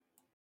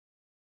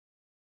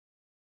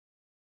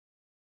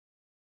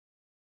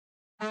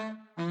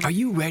Are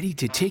you ready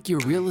to take your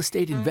real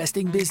estate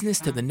investing business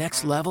to the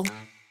next level?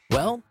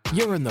 Well,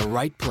 you're in the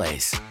right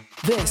place.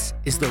 This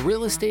is the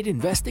Real Estate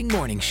Investing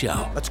Morning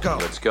Show. Let's go.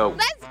 Let's go.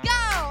 Let's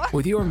go!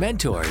 With your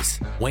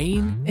mentors,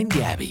 Wayne and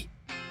Gabby.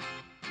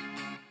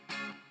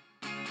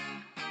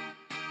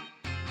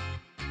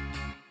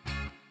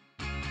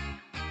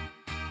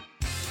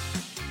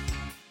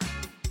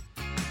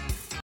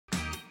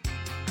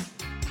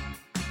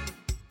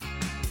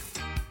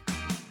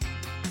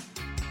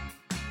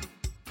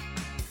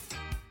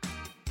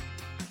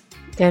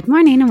 Good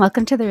morning and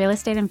welcome to the Real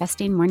Estate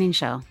Investing Morning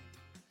Show.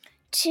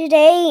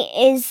 Today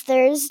is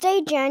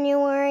Thursday,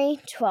 January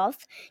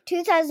 12th,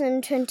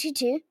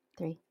 2022.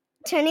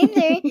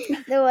 23.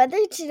 The weather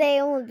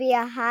today will be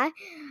a high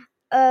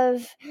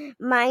of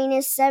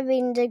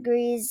 -7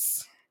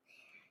 degrees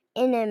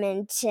in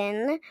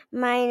Edmonton,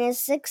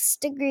 -6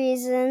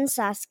 degrees in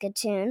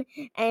Saskatoon,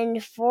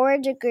 and 4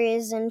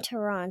 degrees in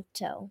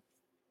Toronto.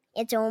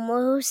 It's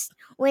almost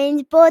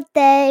Wayne's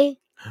birthday.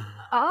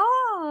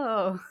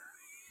 Oh,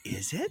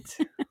 Is it?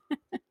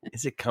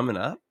 Is it coming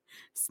up?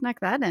 snuck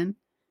that in.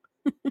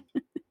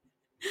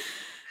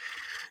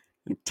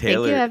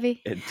 Taylor, Thank you,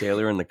 Evie.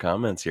 Taylor in the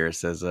comments here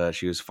says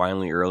she was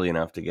finally early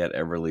enough to get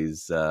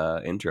Everly's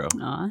intro.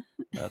 Aw.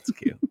 That's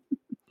cute.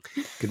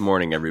 Good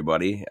morning,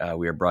 everybody.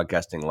 We are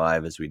broadcasting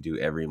live as we do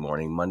every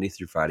morning, Monday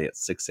through Friday at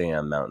 6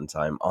 a.m. Mountain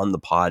Time on the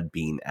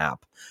Podbean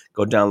app.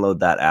 Go download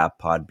that app,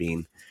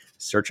 Podbean.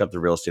 Search up the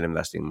Real Estate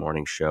Investing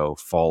Morning Show,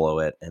 follow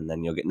it, and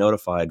then you'll get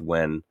notified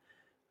when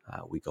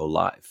we go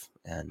live.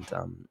 And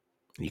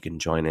you can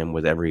join in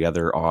with every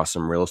other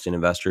awesome real estate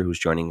investor who's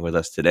joining with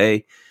us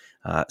today,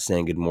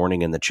 saying good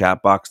morning in the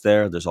chat box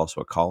there. There's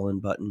also a call-in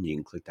button. You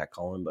can click that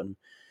call-in button.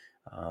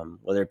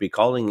 Whether it be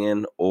calling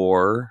in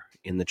or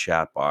in the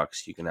chat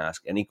box, you can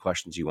ask any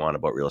questions you want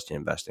about real estate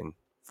investing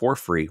for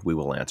free. We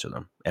will answer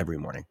them every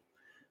morning.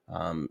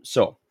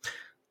 So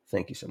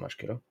thank you so much,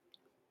 kiddo.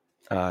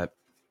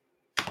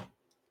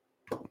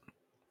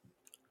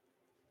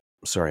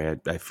 Sorry,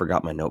 I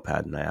forgot my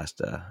notepad and I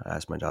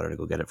asked my daughter to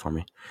go get it for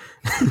me.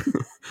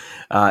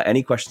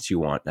 Any questions you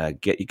want,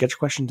 get your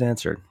questions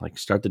answered. Like,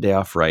 start the day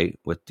off right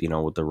with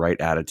the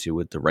right attitude,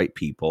 with the right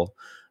people,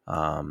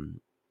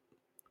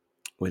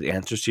 with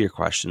answers to your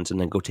questions, and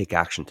then go take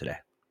action today.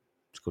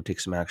 Let's go take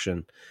some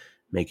action,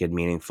 make it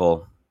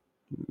meaningful,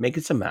 make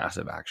it some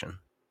massive action.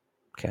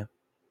 Okay,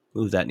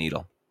 move that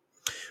needle.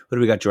 What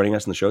do we got joining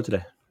us on the show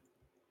today?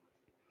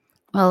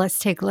 Well, let's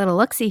take a little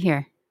look-see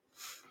here.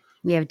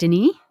 We have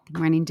Denise. Good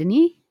morning,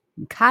 Denise.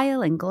 And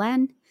Kyle and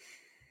Glenn.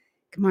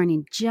 Good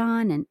morning,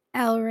 John and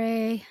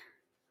Elray.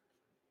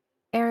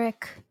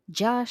 Eric,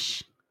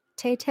 Josh,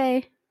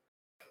 Tay.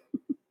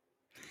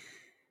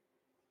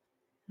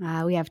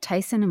 We have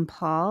Tyson and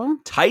Paul.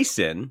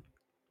 Tyson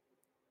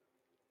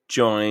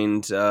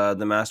joined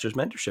the Master's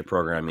Mentorship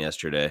Program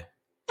yesterday.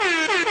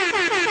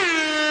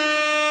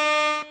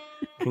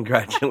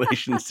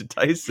 Congratulations to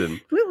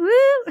Tyson. Woo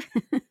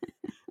woo!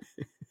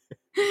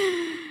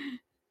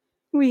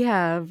 We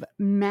have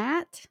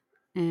Matt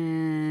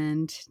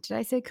and did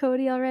I say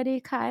Cody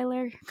already?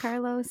 Kyler,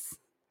 Carlos,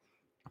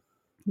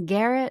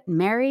 Garrett,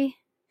 Mary.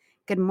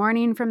 Good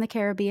morning from the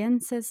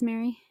Caribbean, says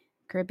Mary.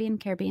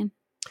 Caribbean.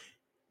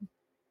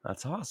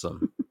 That's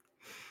awesome.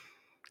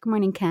 Good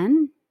morning,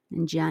 Ken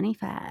and Johnny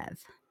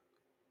 5.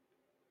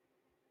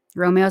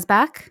 Romeo's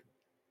back.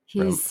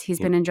 He's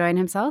been enjoying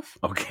himself.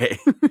 Okay.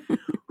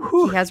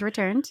 He has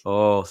returned.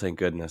 Oh, thank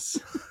goodness.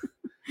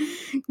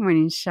 Good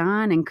morning,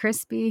 Sean and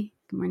Crispy.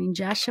 Good morning,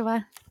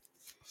 Joshua.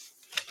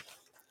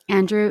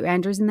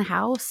 Andrew's in the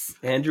house.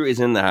 Andrew is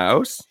in the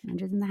house.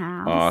 Andrew's in the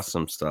house.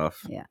 Awesome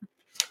stuff. Yeah.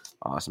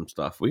 Awesome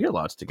stuff. We got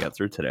lots to get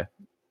through today.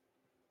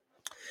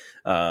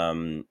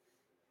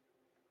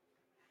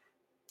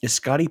 Is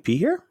Scotty P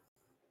here?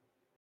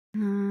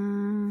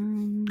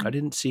 I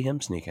didn't see him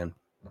sneak in.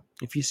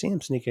 If you see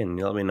him sneak in,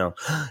 you let me know.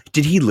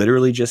 Did he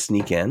literally just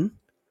sneak in?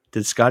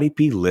 Did Scotty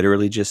P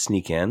literally just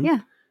sneak in?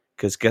 Yeah.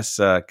 Because guess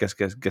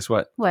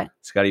what? What?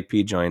 Scotty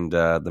P joined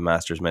the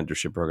Master's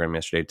Mentorship Program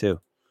yesterday too.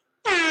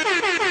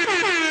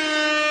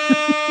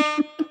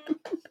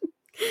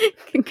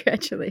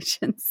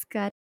 Congratulations,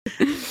 Scott.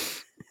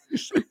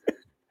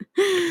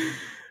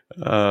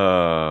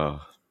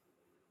 Oh,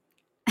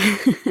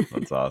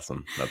 that's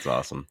awesome.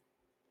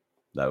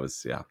 That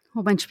was, yeah. A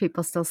whole bunch of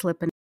people still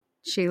slipping.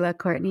 Sheila,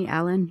 Courtney,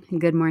 Alan,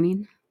 good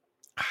morning.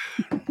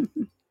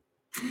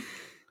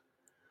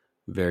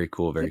 Very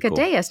cool. Very Good cool.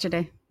 day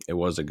yesterday. It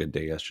was a good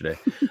day yesterday.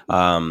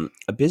 A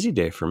busy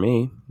day for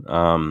me.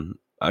 I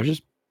was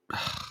just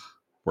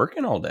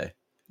working all day.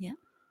 Yeah.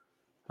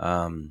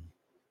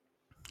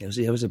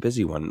 It was a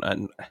busy one.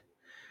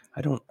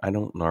 I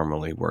don't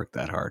normally work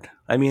that hard.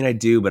 I mean, I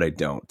do, but I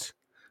don't.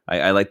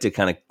 I like to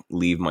kind of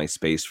leave my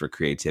space for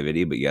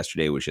creativity, but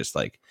yesterday was just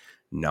like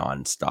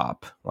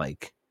nonstop,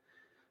 like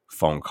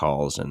phone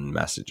calls and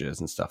messages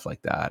and stuff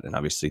like that. And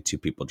obviously 2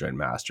 people joined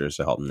Masters,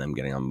 so helping them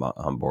getting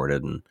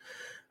onboarded and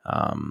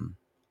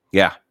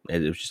Yeah,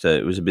 it was just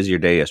it was a busier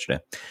day yesterday,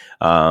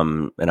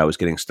 and I was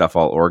getting stuff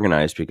all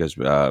organized because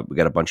we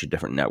got a bunch of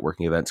different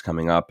networking events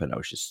coming up, and I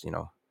was just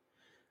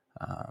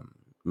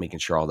making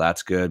sure all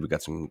that's good. We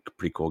got some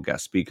pretty cool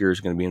guest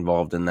speakers going to be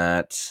involved in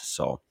that,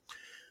 so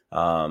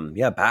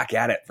back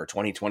at it for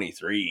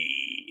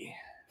 2023.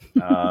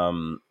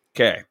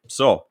 Okay,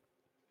 so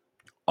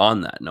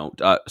on that note,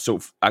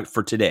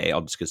 for today,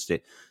 I'll just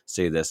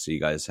say this so you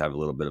guys have a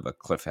little bit of a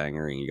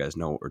cliffhanger and you guys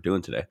know what we're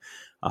doing today.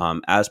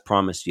 As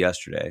promised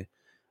yesterday,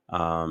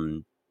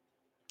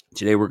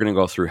 today we're going to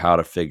go through how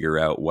to figure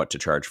out what to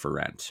charge for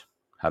rent,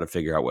 how to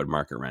figure out what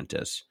market rent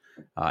is,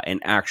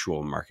 an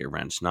actual market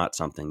rent, not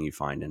something you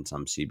find in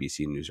some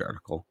CBC News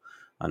article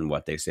on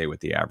what they say what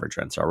the average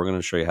rents are. We're going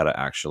to show you how to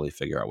actually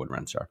figure out what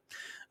rents are.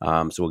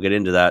 So we'll get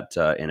into that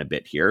in a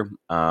bit here.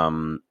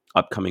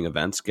 Upcoming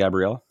events,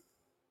 Gabrielle.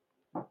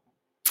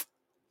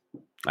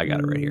 I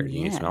got it right here.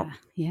 You need some help?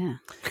 Yeah.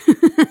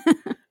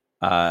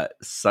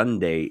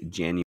 Sunday,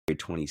 January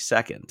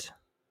 22nd.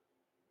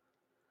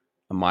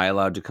 Am I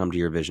allowed to come to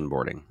your vision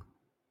boarding?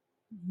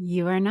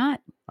 You are not.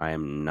 I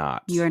am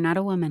not. You are not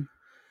a woman.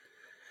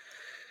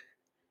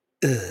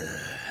 Ugh.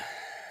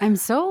 I'm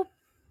so...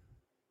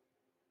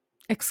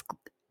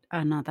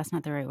 no, that's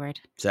not the right word.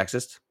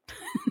 Sexist?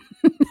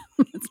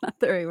 That's not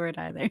the right word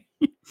either.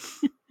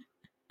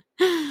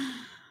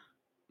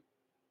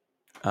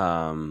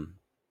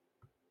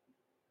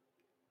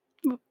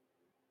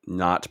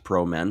 Not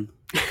pro men.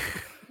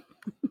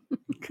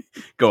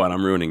 Go on,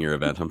 I'm ruining your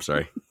event. I'm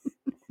sorry.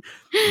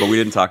 But we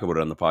didn't talk about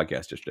it on the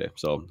podcast yesterday.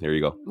 So here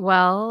you go.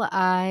 Well,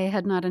 I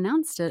had not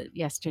announced it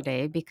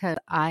yesterday because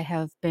I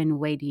have been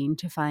waiting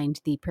to find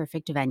the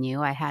perfect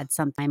venue. I had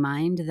something in my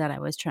mind that I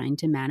was trying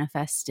to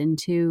manifest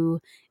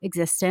into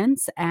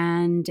existence,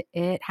 and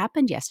it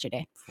happened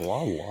yesterday.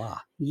 Voila.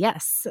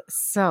 Yes.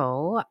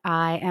 So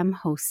I am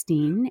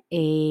hosting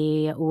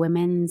a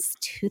women's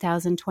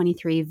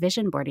 2023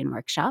 vision boarding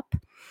workshop.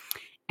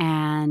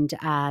 And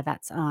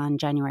that's on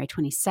January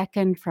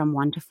 22nd from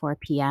 1 to 4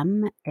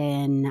 p.m.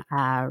 in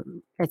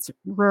it's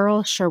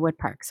rural Sherwood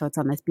Park. So it's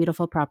on this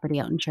beautiful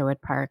property out in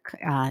Sherwood Park.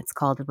 It's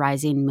called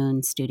Rising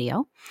Moon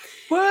Studio.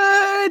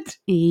 What?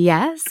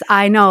 Yes,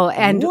 I know.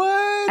 And what?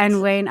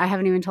 And Wayne, I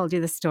haven't even told you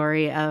the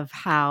story of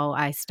how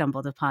I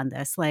stumbled upon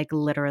this. Like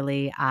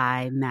literally,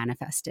 I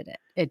manifested it.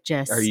 It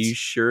just... Are you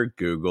sure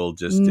Google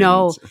just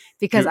No, didn't...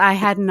 because I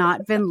had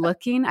not been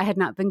looking. I had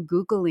not been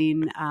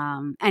Googling.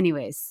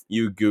 Anyways.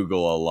 You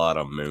Google a lot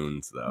of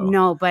moons, though.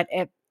 No, but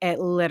it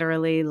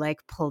literally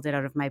like pulled it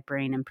out of my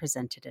brain and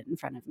presented it in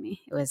front of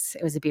me. It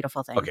was a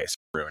beautiful thing. Okay, so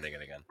I'm ruining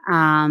it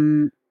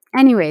again.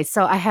 Anyway,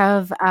 so I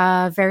have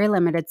a very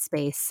limited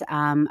space.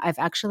 I've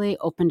actually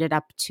opened it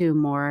up to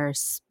more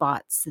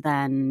spots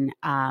than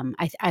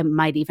I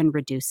might even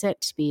reduce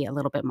it to be a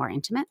little bit more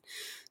intimate.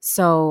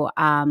 So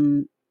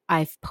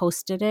I've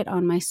posted it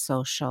on my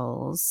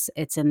socials.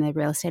 It's in the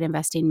Real Estate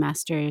Investing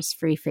Masters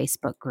free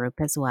Facebook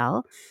group as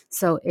well.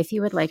 So if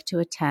you would like to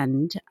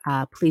attend,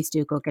 please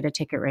do go get a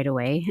ticket right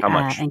away. How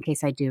much? In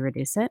case I do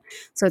reduce it.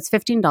 So it's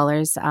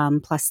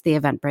 $15 plus the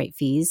Eventbrite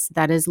fees.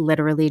 That is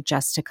literally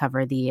just to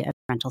cover the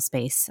rental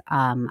space.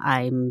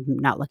 I'm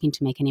not looking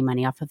to make any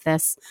money off of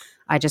this.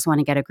 I just want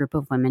to get a group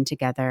of women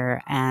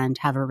together and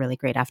have a really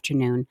great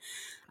afternoon.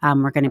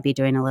 We're going to be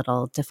doing a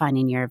little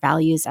defining your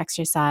values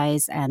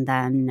exercise and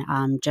then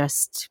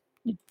just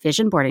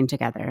vision boarding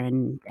together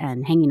and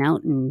hanging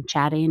out and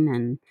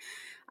chatting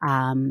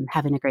and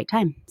having a great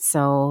time.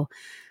 So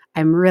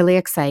I'm really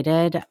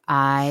excited.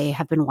 I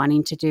have been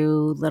wanting to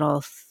do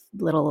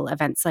little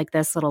events like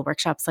this, little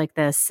workshops like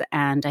this,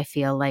 and I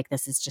feel like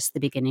this is just the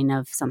beginning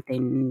of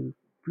something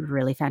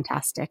really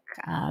fantastic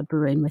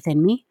brewing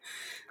within me.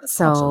 That's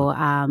so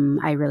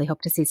awesome. I really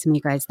hope to see some of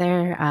you guys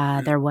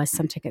there. There was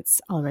some tickets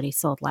already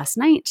sold last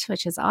night,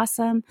 which is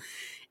awesome.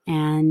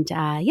 And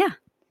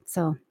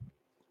so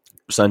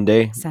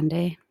Sunday,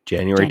 January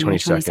January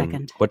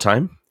 22nd. What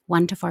time?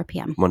 1 to 4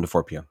 p.m. 1 to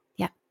 4 p.m.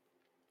 Yeah.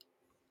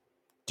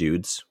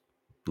 Dudes,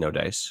 no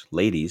dice.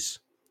 Ladies,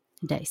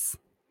 Dice.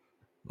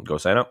 Go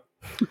sign up.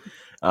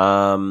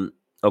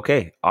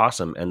 Okay,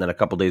 awesome. And then a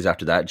couple days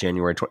after that,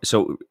 January 20.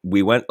 So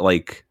we went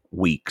like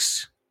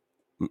weeks,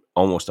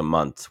 almost a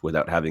month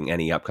without having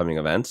any upcoming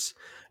events.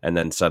 And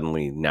then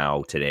suddenly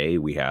now today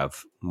we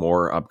have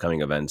more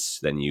upcoming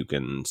events than you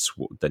can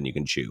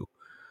chew.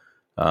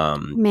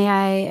 May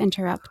I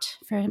interrupt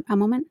for a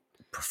moment?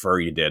 Prefer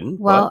you didn't.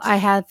 Well, but... I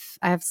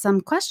have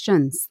some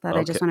questions that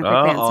I just want to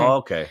quickly answer.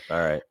 Okay. All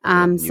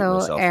right.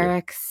 So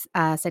Eric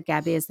said,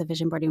 Gabby, is the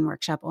vision boarding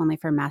workshop only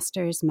for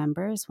masters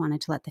members?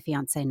 Wanted to let the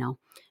fiance know.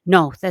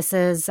 No, this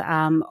is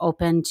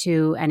open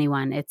to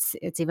anyone. It's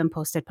even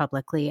posted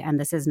publicly, and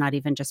this is not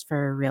even just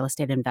for real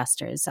estate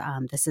investors.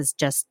 This is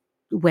just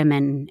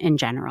women in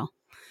general.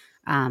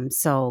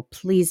 So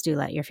please do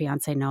let your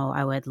fiance know.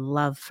 I would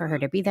love for her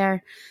to be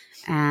there.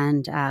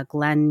 And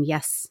Glenn,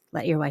 yes,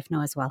 let your wife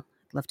know as well.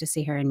 Love to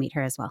see her and meet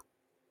her as well.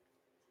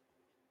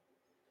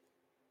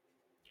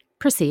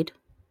 Proceed.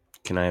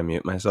 Can I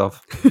unmute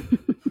myself?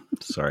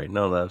 Sorry.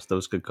 No,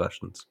 those good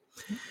questions.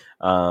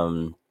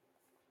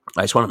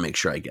 I just want to make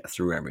sure I get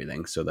through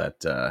everything so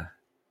that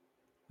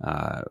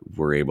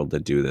we're able to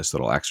do this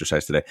little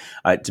exercise today.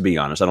 To be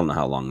honest, I don't know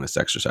how long this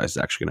exercise is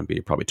actually going to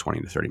be. Probably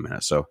 20 to 30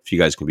 minutes. So if you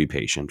guys can be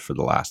patient for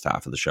the last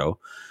half of the show,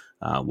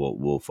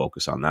 we'll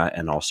focus on that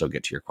and also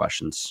get to your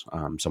questions.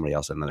 Somebody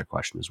else had another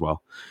question as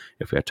well,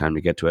 if we have time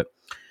to get to it.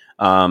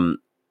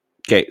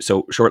 Okay,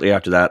 so shortly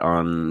after that,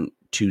 on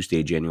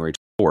Tuesday, January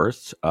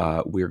 4th,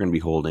 we're going to be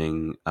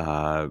holding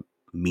a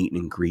meet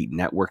and greet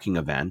networking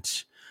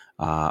event.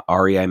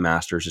 REI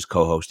Masters is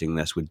co-hosting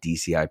this with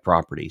DCI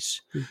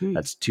Properties. Mhm.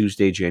 That's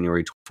Tuesday,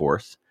 January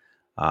 4th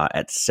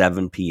at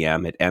 7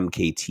 p.m. at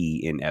MKT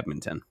in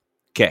Edmonton.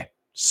 Okay,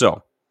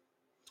 so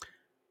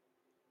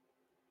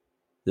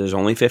there's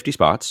only 50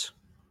 spots.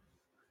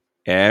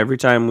 Every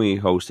time we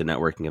host a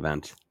networking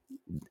event,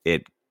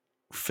 it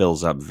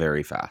fills up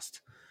very fast.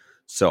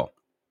 So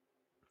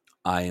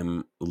I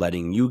am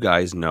letting you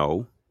guys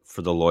know,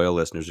 for the loyal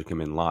listeners who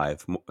come in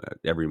live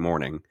every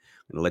morning, I'm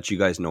going to let you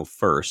guys know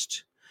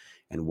first.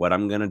 And what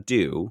I'm going to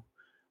do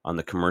on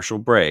the commercial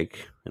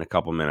break in a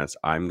couple minutes,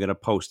 I'm going to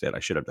post it. I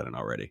should have done it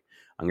already.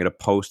 I'm going to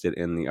post it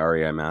in the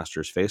REI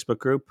Masters Facebook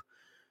group.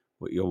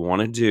 What you'll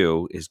want to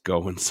do is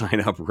go and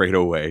sign up right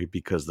away,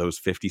 because those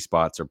 50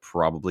 spots are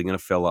probably going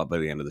to fill up by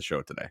the end of the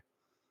show today.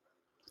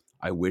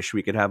 I wish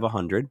we could have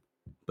 100,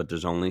 but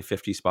there's only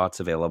 50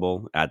 spots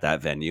available at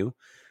that venue.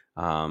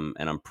 And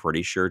I'm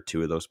pretty sure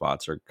 2 of those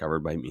spots are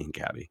covered by me and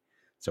Gabby.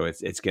 So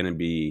it's going to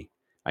be,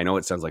 I know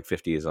it sounds like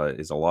 50 is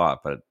a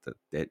lot, but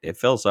it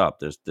fills up.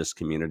 There's this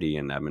community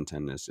in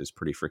Edmonton is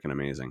pretty freaking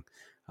amazing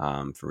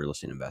for real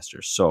estate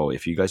investors. So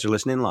if you guys are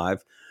listening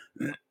live,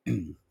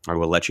 I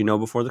will let you know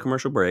before the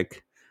commercial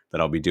break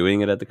that I'll be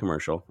doing it at the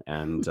commercial,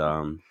 and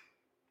then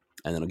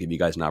I'll give you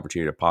guys an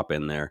opportunity to pop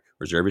in there,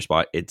 reserve your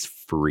spot. It's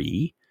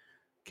free.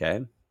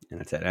 Okay.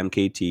 And it's at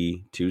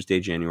MKT, Tuesday,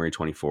 January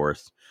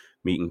 24th.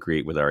 Meet and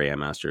greet with REI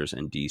Masters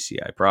and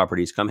DCI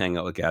Properties. Come hang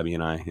out with Gabby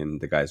and I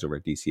and the guys over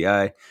at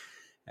DCI.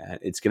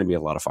 It's going to be a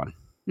lot of fun.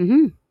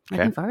 Mm-hmm. Okay.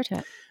 Looking forward to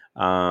it.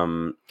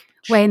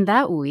 Wayne,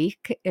 that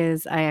week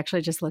is, I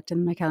actually just looked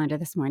in my calendar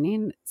this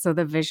morning. So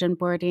the vision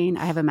boarding,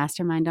 I have a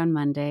mastermind on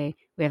Monday.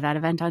 We have that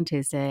event on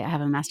Tuesday. I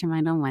have a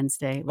mastermind on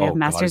Wednesday. We have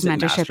Masters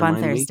Mentorship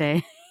on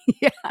Thursday.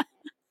 Yeah.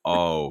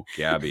 Oh,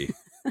 Gabby.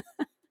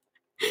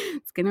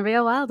 It's going to be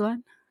a wild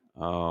one.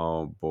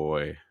 Oh,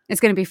 boy.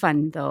 It's going to be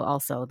fun, though,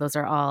 also. Those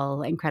are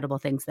all incredible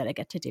things that I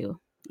get to do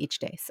each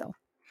day. So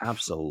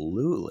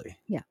absolutely.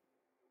 Yeah.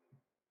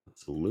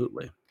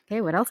 Absolutely.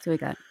 Okay, what else do we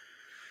got?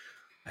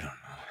 I don't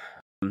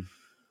know.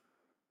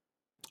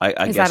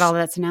 I Is guess that all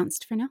that's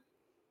announced for now?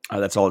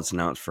 That's all that's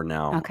announced for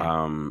now.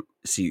 Okay.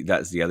 See,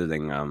 that's the other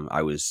thing.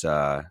 I was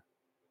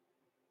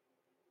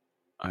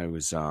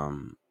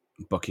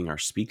booking our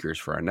speakers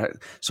for our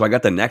so I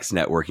got the next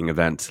networking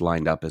event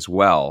lined up as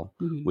well,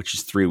 which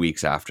is 3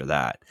 weeks after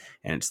that.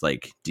 And it's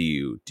like, do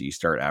you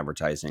start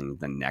advertising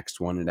the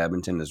next one in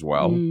Edmonton as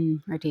well,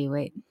 or do you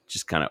wait?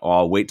 Just kind of,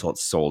 I'll wait till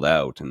it's sold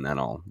out, and then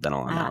I'll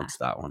announce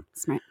that one.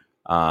 Smart.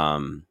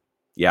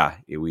 Yeah,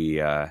 we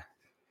got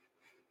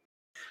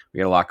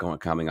a lot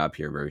coming up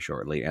here very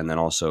shortly, and then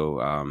also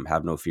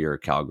Have No Fear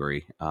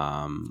Calgary.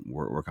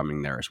 We're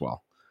coming there as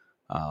well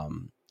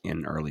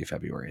in early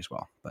February as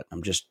well. But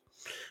I'm just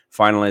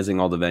finalizing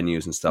all the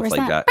venues and stuff. Where's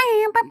like that.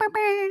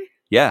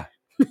 Yeah,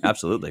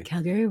 absolutely.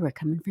 Calgary, we're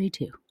coming for you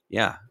too.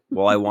 Yeah.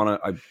 Well,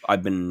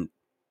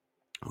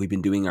 we've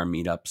been doing our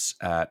meetups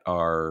at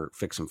our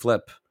Fix and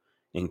Flip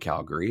in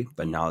Calgary,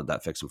 but now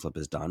that Fix and Flip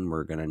is done,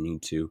 we're going to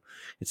need to,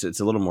 it's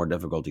a little more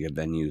difficult to get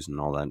venues and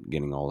all that,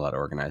 getting all that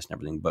organized and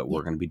everything, but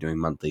we're going to be doing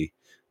monthly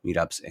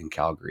meetups in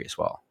Calgary as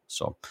well.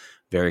 So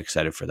very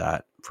excited for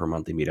that, for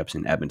monthly meetups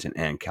in Edmonton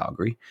and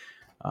Calgary.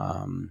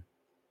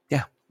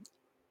 Yeah.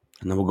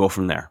 And then we'll go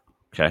from there.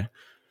 Okay.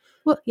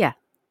 Well, yeah.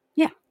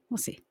 We'll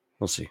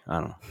see. I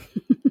don't know.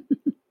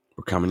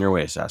 We're coming your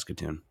way,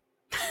 Saskatoon.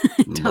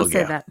 Don't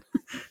say that.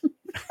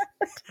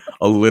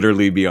 I'll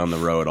literally be on the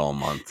road all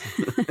month.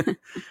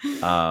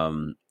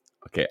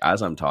 Okay,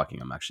 as I'm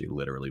talking, I'm actually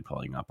literally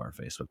pulling up our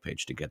Facebook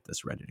page to get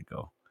this ready to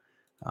go.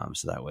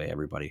 So that way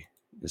everybody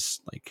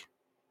is like,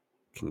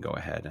 can go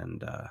ahead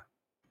and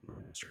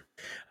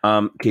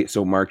okay,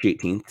 so March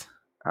 18th,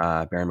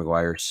 Barry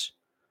McGuire's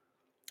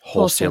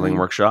wholesaling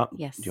workshop.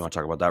 Yes. Do you want to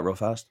talk about that real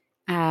fast?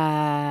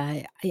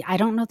 I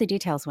don't know the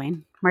details,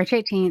 Wayne. March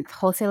 18th,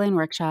 wholesaling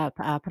workshop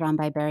put on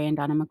by Barry and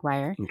Donna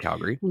McGuire in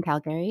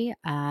Calgary.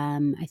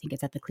 I think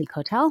it's at the Clique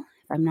Hotel,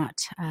 if I'm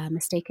not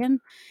mistaken.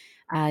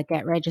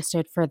 Get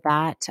registered for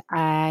that.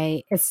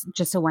 It's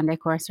just a one-day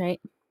course, right?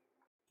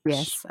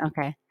 Yes.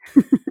 Okay.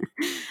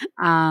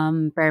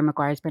 Barry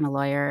McGuire's been a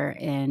lawyer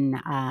in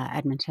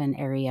Edmonton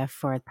area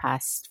for the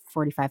past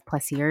 45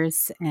 plus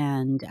years,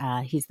 and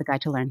he's the guy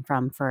to learn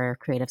from for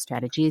creative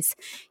strategies.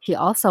 He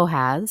also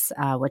has,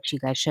 which you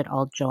guys should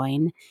all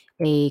join,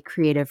 a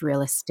creative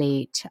real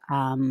estate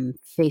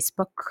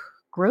Facebook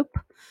group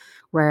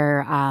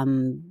where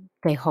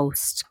they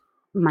host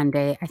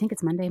Monday. I think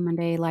it's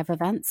Monday live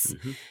events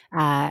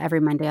Mm-hmm. every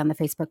Monday on the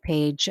Facebook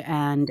page.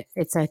 And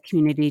it's a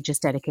community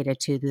just dedicated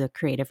to the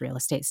creative real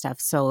estate stuff.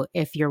 So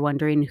if you're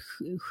wondering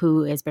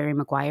who is Barry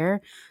McGuire,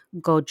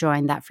 go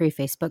join that free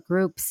Facebook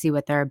group, see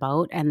what they're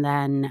about, and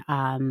then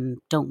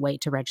don't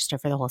wait to register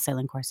for the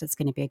wholesaling course. It's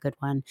going to be a good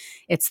one.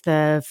 It's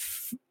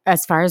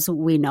as far as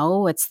we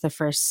know, it's the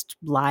first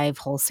live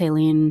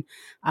wholesaling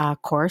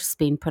course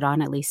being put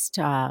on, at least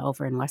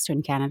over in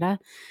Western Canada.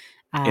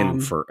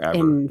 In forever.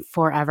 In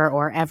forever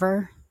or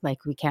ever.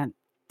 Like, we can't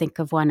think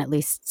of one, at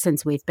least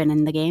since we've been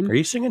in the game. Are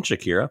you singing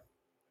Shakira?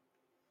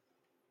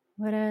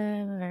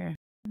 Whatever.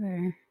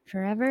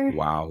 Forever.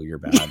 Wow, you're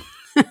bad.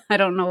 I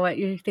don't know what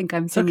you think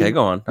I'm It's singing. okay,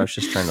 go on. I was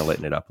just trying to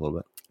lighten it up a little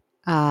bit.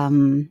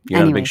 You're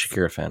not a big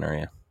Shakira fan, are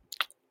you?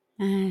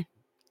 I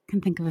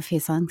can think of a few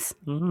songs.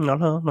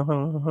 Go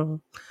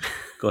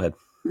ahead.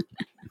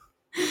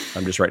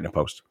 I'm just writing a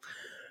post.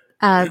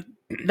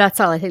 That's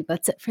all. I think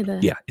that's it for the...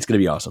 Yeah, it's going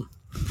to be awesome.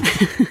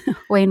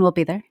 Wayne will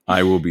be there.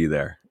 I will be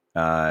there.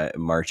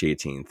 March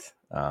 18th.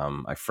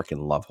 I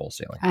freaking love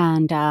wholesaling.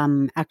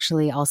 And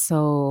actually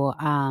also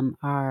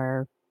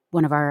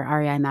one of our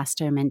REI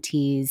Master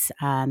mentees,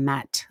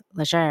 Matt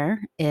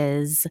Leger,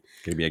 is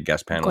Going to be a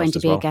guest panelist going to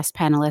as be well. a guest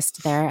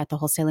panelist there at the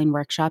wholesaling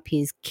workshop.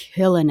 He's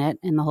killing it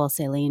in the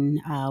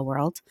wholesaling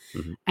world.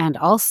 Mhm. And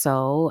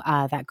also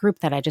that group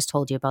that I just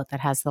told you about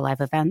that has the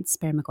live events,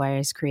 Barry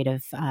McGuire's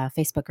creative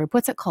Facebook group.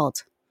 What's it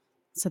called?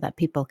 So that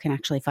people can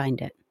actually find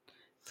it.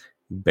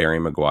 Barry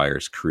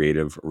McGuire's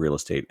Creative Real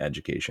Estate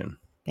Education.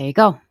 There you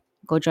go.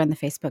 Go join the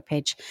Facebook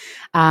page.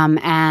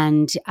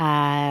 And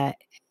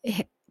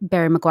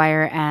Barry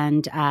McGuire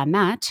and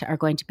Matt are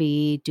going to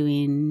be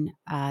doing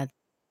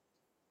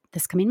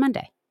this coming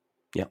Monday.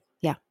 Yep.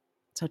 Yeah.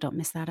 So don't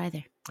miss that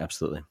either.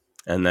 Absolutely.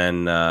 And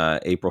then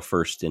April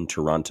 1st in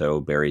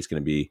Toronto, Barry's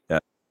going to be,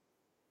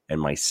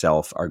 and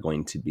myself are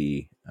going to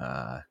be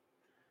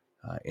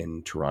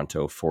in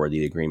Toronto for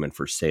the Agreement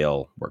for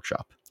Sale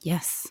workshop.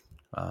 Yes.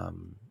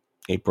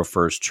 April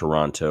 1st,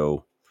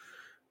 Toronto.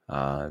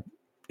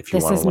 If you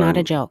This want is to learn, not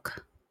a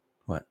joke.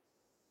 What?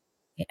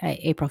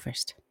 April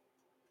 1st.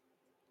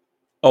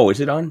 Oh, is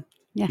it on?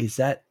 Yeah. Is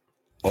that?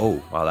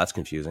 Oh, wow, that's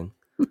confusing.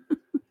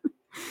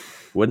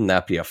 Wouldn't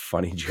that be a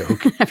funny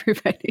joke?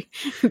 Everybody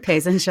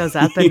pays and shows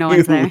up and no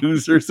one's there.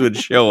 Losers would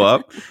show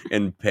up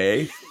and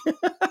pay.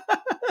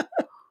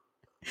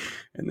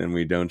 And then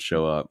we don't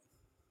show up.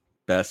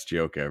 Best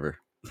joke ever.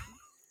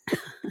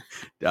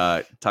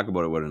 Talk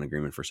about what an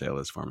agreement for sale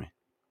is for me.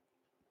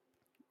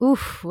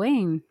 Oof,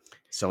 Wayne.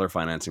 Seller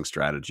financing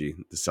strategy.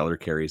 The seller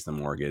carries the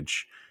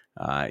mortgage.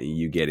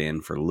 You get in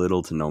for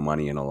little to no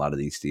money in a lot of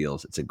these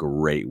deals. It's a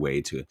great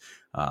way to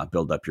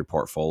build up your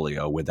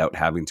portfolio without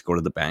having to go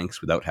to the banks,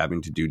 without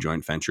having to do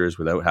joint ventures,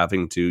 without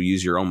having to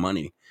use your own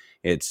money.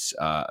 It's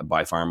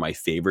by far my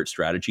favorite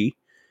strategy,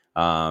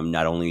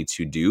 not only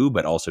to do,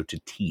 but also to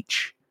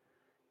teach.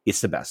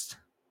 It's the best.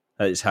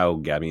 That is how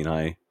Gabby and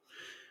I,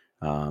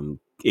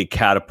 it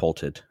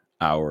catapulted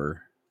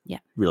our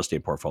real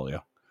estate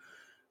portfolio.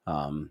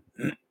 And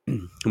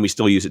we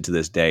still use it to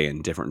this day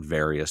in different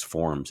various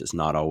forms. It's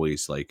not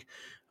always like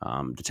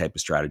the type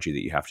of strategy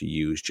that you have to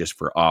use just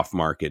for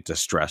off-market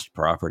distressed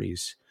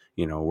properties,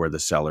 where the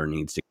seller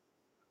needs to.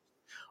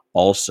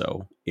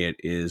 Also, it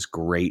is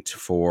great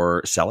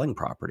for selling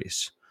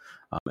properties.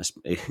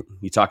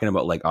 You're talking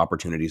about like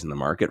opportunities in the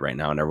market right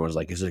now, and everyone's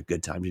like, is it a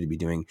good time to be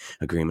doing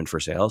agreement for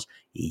sales?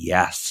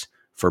 Yes,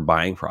 for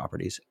buying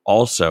properties.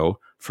 Also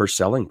for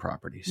selling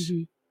properties.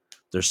 Mm-hmm.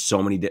 There's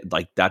so many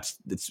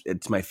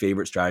it's my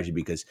favorite strategy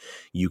because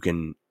you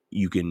can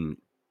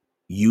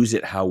use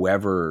it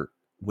however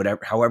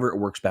it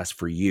works best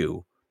for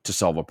you to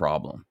solve a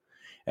problem.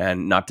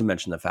 And not to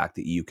mention the fact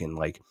that you can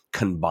like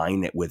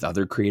combine it with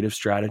other creative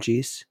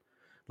strategies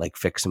like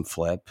fix and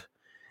flip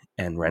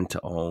and rent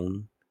to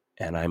own.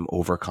 And I'm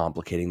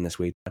overcomplicating this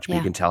way too much, but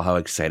you can tell how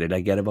excited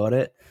I get about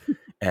it.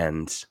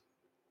 And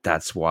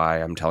that's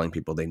why I'm telling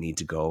people they need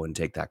to go and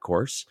take that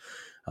course.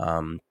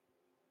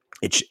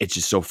 It's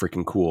just so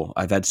freaking cool.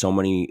 I've had so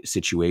many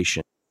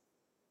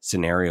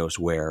scenarios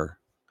where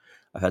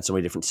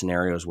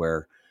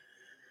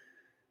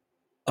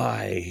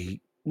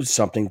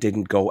something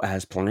didn't go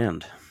as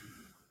planned,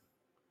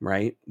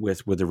 right?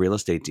 With a real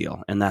estate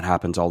deal. And that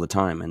happens all the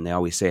time. And they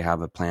always say,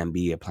 have a plan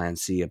B, a plan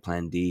C, a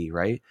plan D,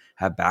 right?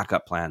 Have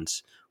backup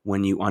plans.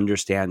 When you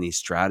understand these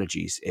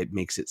strategies, it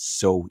makes it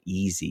so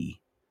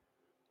easy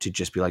to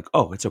just be like,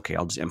 oh, it's okay.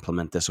 I'll just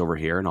implement this over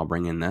here and I'll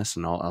bring in this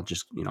and I'll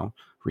just,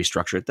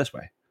 restructure it this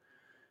way.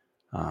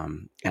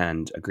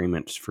 And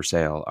agreements for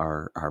sale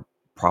are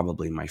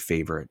probably my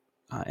favorite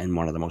and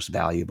one of the most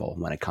valuable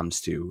when it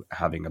comes to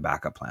having a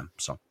backup plan.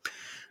 So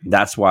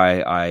that's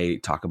why I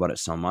talk about it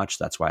so much.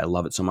 That's why I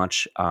love it so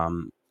much. A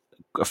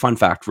fun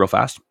fact real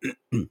fast.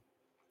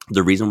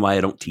 The reason why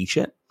I don't teach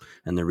it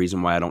and the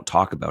reason why I don't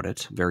talk about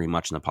it very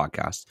much in the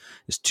podcast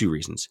is two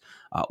reasons.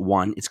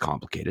 One, it's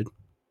complicated.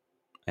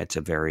 It's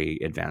a very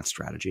advanced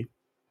strategy.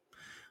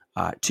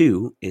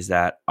 Two is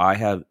that I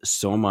have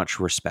so much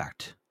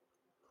respect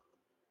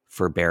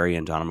for Barry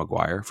and Donna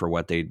McGuire for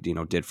what they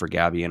did for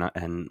Gabby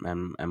and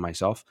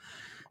myself,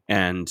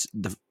 and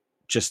the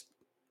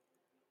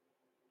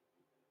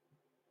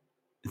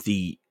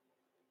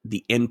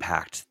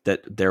impact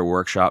that their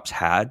workshops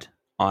had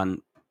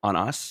on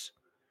us,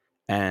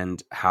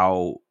 and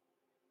how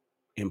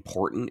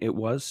important it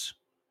was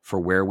for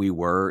where we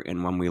were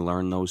and when we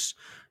learned those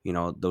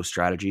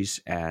strategies,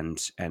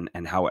 and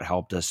how it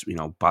helped us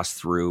bust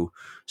through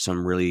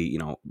some really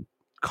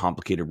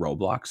complicated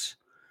roadblocks.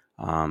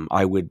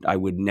 I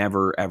would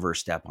never ever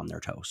step on their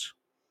toes.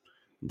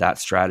 That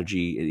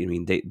strategy, I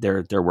mean,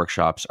 their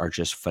workshops are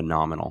just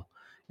phenomenal,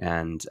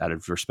 and out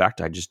of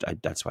respect,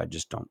 that's why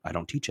I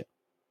don't teach it.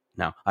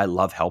 Now, I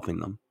love helping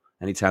them.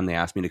 Anytime they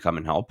ask me to come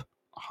and help,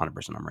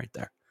 100% I'm right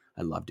there.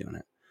 I love doing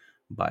it.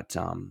 But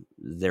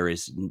there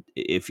is,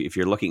 if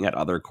you're looking at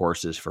other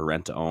courses for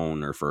rent to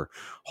own, or for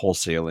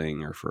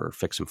wholesaling, or for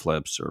fix and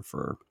flips, or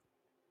for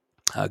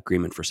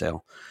agreement for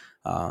sale,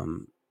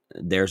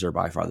 theirs are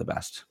by far the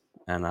best.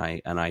 And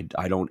I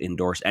don't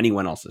endorse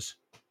anyone else's.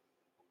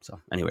 So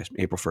anyways,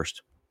 April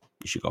 1st,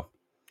 you should go.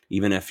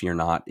 Even if you're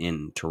not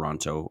in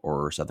Toronto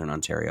or Southern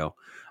Ontario,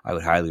 I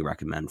would highly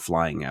recommend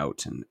flying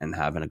out and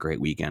having a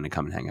great weekend and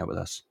come and hang out with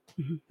us.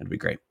 Mm-hmm. It'd be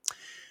great.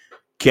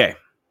 Okay.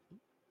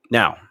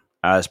 Now,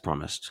 as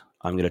promised,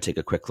 I'm going to take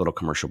a quick little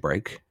commercial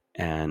break.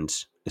 And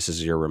this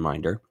is your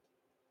reminder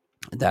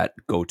that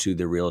go to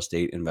the Real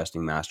Estate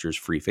Investing Masters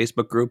free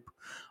Facebook group.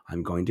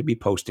 I'm going to be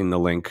posting the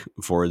link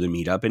for the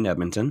meetup in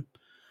Edmonton,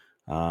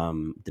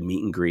 the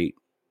meet and greet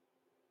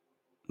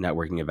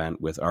networking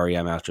event with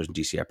REI Masters and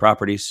DCI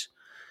Properties.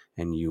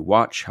 And you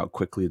watch how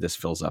quickly this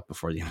fills up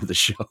before the end of the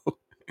show.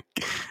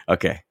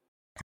 Okay.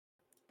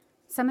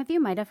 Some of you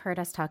might have heard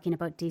us talking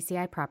about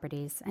DCI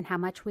Properties and how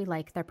much we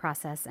like their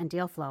process and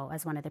deal flow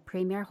as one of the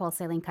premier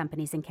wholesaling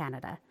companies in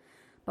Canada.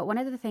 But one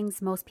of the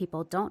things most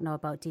people don't know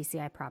about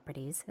DCI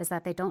Properties is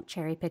that they don't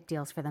cherry pick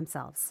deals for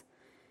themselves.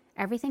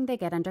 Everything they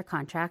get under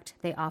contract,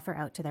 they offer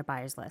out to their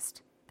buyers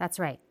list. That's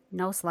right.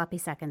 No sloppy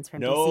seconds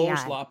from DCI. No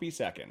sloppy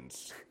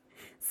seconds.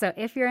 So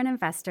if you're an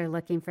investor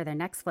looking for their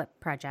next flip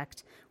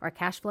project or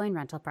cash flowing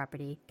rental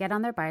property, get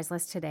on their buyers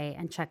list today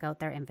and check out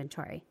their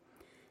inventory.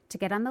 To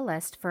get on the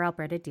list for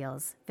Alberta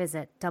deals,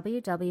 visit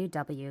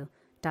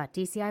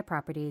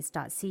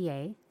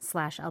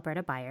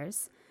www.dciproperties.ca/Alberta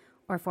buyers,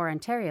 or for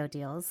Ontario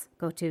deals,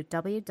 go to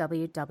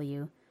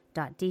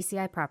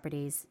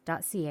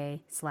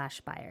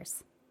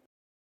www.dciproperties.ca/buyers.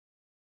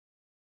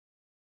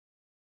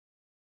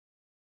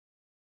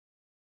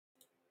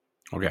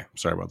 Okay,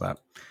 sorry about that.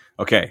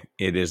 Okay,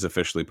 it is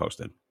officially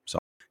posted. So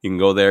you can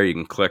go there, you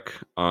can click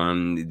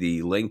on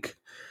the link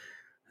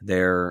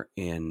there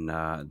in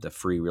the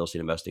free Real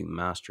Estate Investing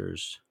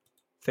Masters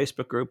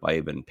Facebook group. I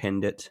even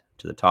pinned it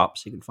to the top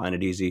so you can find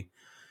it easy.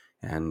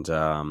 And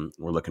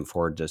we're looking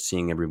forward to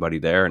seeing everybody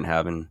there and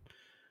having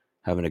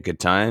a good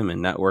time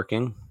and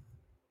networking.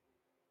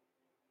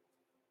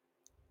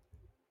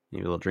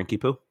 Maybe a little drinky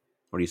poo?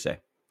 What do you say?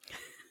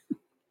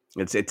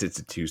 It's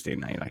a Tuesday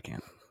night. I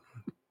can't.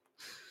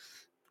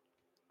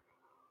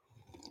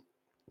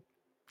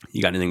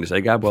 You got anything to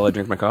say, Gab, while I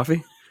drink my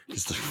coffee?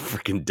 Just a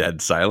freaking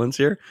dead silence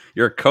here.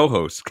 You're a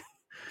co-host.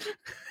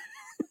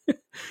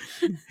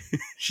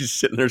 She's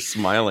sitting there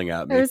smiling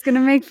at me. I was going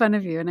to make fun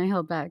of you, and I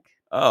held back.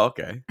 Oh,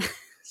 okay.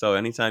 So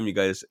anytime you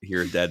guys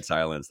hear dead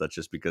silence, that's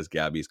just because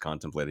Gabby's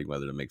contemplating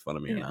whether to make fun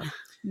of me or not.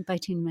 I'm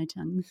biting my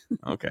tongue.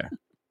 Okay.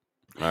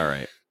 All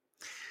right.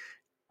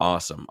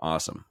 Awesome.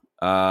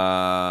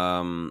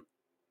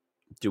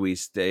 Do we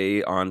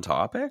stay on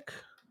topic?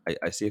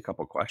 I see a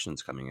couple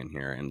questions coming in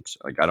here, and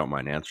I don't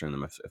mind answering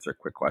them if they're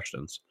quick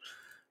questions.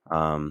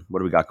 What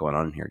do we got going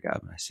on here,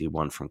 Gab? I see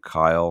one from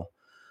Kyle.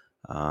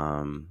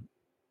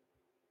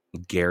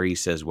 Gary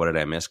says, "What did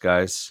I miss,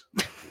 guys?"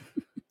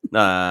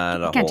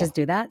 Can't just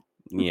do that.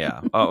 Yeah.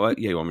 Oh,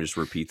 yeah. You want me to just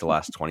repeat the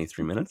last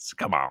 23 minutes?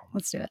 Come on.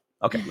 Let's do it.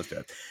 Okay, let's do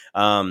it.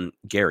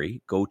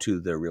 Gary, go to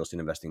the Real Estate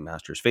Investing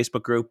Masters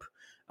Facebook group.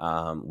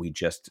 We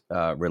just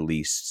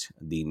released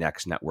the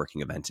next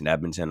networking event in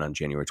Edmonton on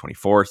January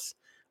 24th.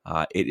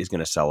 It is going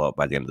to sell out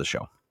by the end of the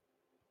show.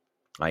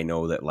 I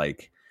know that,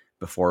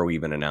 before we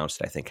even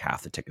announced it, I think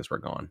half the tickets were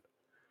gone.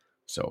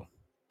 So,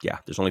 yeah,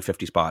 there's only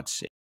 50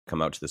 spots.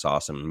 Come out to this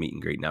awesome meet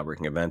and greet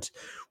networking event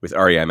with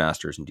REI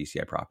Masters and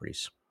DCI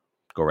Properties.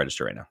 Go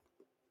register right now.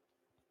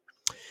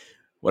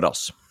 What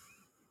else?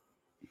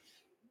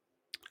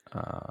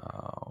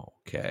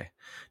 Okay.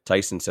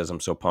 Tyson says, "I'm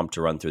so pumped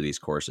to run through these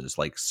courses."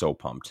 So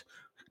pumped.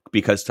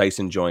 Because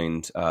Tyson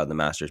joined the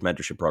Masters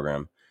Mentorship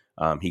Program,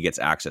 he gets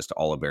access to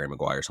all of Barry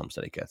McGuire's home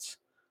study kits.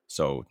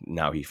 So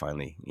now he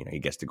finally, he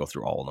gets to go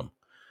through all of them.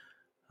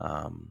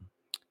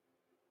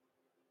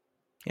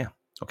 Yeah.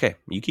 Okay.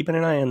 Are you keeping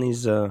an eye on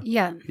these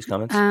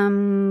comments?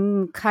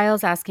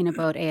 Kyle's asking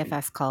about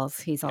AFS calls.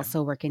 He's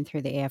also working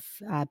through the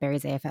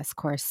Barry's AFS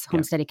course,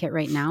 home study kit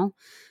right now.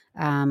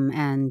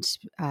 And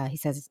he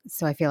says,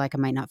 so I feel like I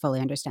might not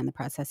fully understand the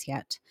process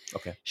yet.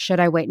 Okay. Should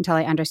I wait until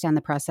I understand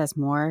the process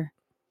more,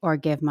 or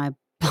give my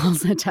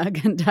balls a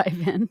tug and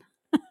dive in?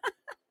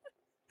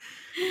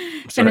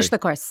 Finish the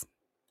course.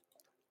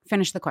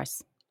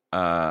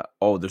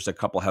 there's a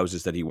couple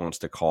houses that he wants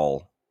to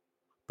call,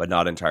 but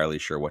not entirely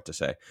sure what to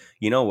say.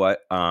 You know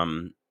what? I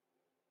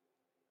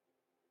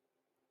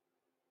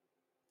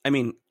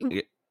mean,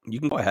 you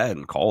can go ahead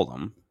and call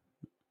them,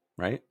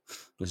 right?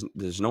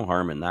 There's no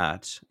harm in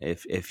that.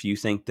 If you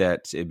think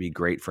that it'd be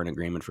great for an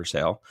agreement for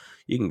sale,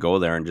 you can go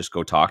there and just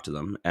go talk to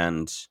them.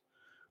 And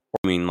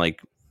I mean,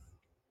 like,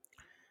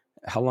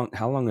 how long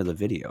are the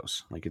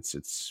videos? Like,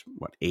 it's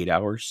what, 8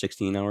 hours,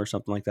 16 hours,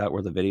 something like that,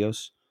 worth of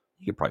videos?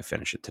 You could probably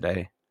finish it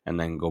today and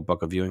then go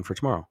book a viewing for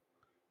tomorrow,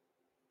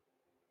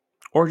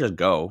 or just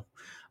go.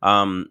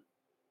 I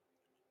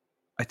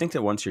think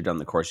that once you're done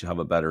the course, you'll have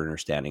a better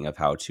understanding of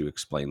how to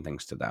explain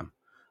things to them,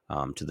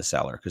 to the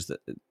seller, because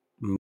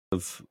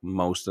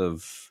most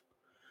of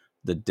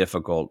the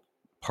difficult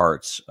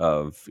parts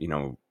of,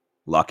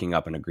 locking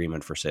up an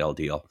agreement for sale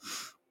deal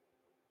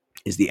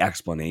is the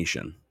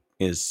explanation.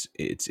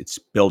 It's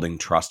building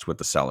trust with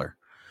the seller.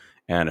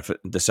 And if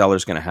the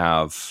seller's going to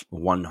have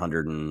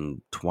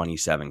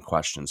 127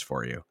 questions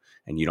for you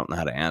and you don't know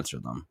how to answer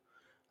them,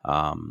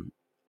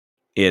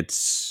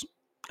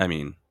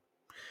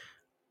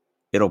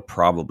 it'll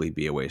probably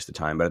be a waste of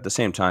time. But at the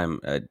same time,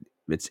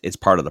 it's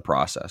part of the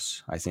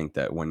process. I think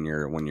that when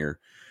you're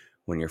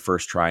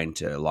first trying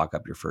to lock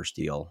up your first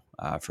deal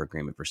for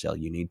agreement for sale,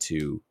 you need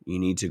to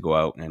go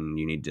out and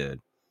you need to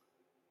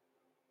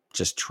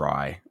just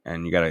try.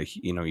 And you gotta,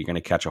 you're going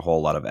to catch a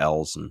whole lot of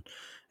L's and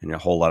a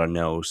whole lot of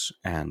no's,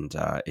 and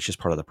it's just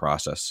part of the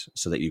process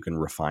so that you can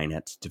refine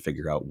it to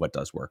figure out what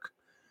does work.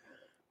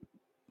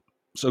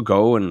 So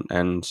go and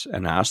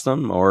ask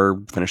them,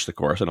 or finish the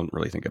course. I don't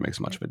really think it makes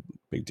much of a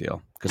big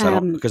deal, because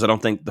I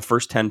don't think the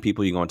first 10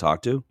 people you go and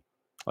talk to,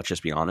 let's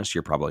just be honest,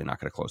 you're probably not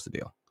going to close the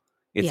deal.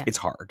 It's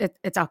hard.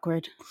 It's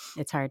awkward.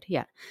 It's hard.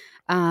 Yeah.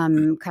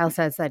 Kyle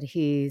says that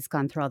he's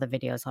gone through all the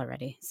videos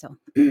already. So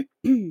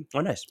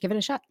oh, nice. Give it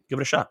a shot. Give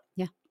it a shot.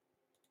 Yeah.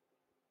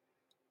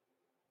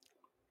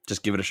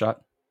 Just give it a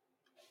shot.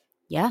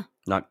 Yeah.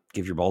 Not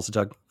give your balls a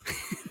tug.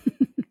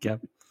 Yeah.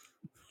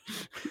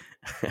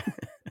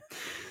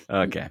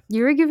 Okay.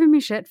 You were giving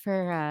me shit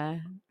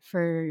for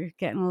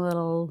getting a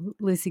little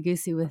loosey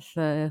goosey with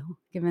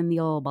giving the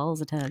old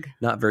balls a tug.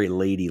 Not very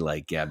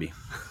ladylike, Gabby.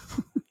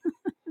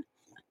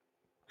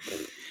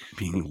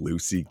 Being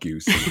loosey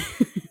goosey.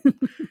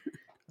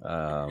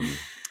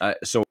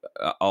 So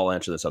I'll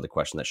answer this other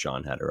question that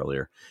Sean had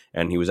earlier,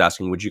 and he was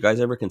asking, would you guys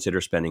ever consider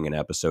spending an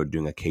episode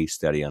doing a case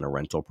study on a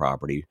rental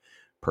property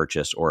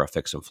purchase or a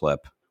fix and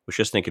flip? Was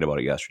just thinking about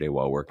it yesterday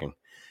while working.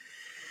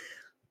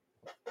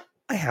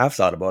 I have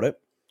thought about it.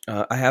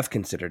 I have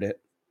considered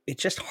it.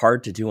 It's just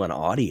hard to do on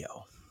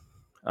audio.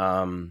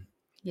 Yeah,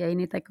 you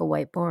need like a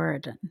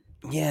whiteboard.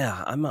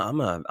 Yeah, I'm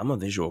a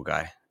visual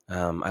guy.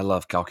 I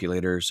love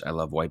calculators. I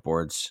love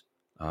whiteboards.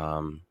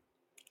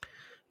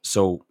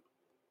 So,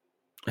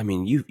 I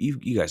mean, you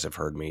guys have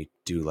heard me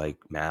do like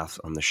math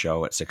on the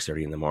show at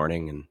 6:30 in the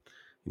morning, and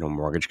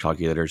mortgage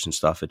calculators and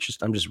stuff. It's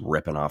just, I'm just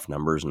ripping off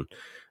numbers, and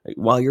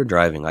while you're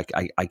driving, like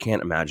I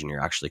can't imagine you're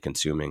actually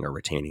consuming or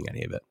retaining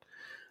any of it.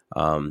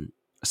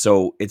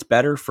 So it's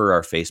better for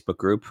our Facebook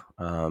group.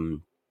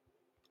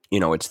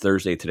 It's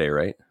Thursday today,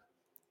 right?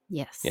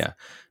 Yes. Yeah.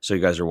 So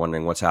you guys are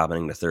wondering what's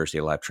happening to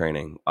Thursday live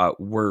training.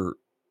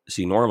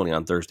 Normally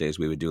on Thursdays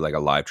we would do like a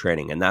live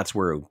training, and that's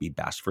where it would be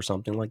best for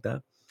something like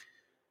that.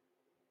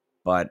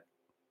 But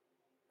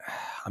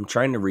I'm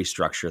trying to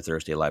restructure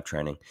Thursday live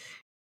training.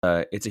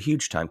 It's a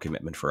huge time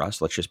commitment for us.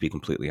 Let's just be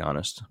completely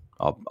honest.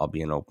 I'll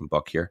be an open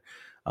book here.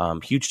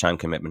 Huge time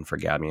commitment for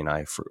Gabby and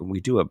I. We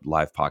do a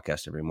live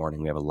podcast every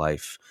morning. We have a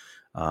life.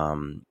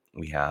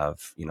 We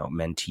have,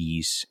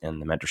 mentees,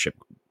 and the mentorship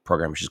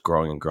program is just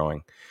growing and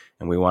growing.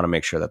 And we want to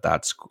make sure that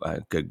that's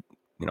good,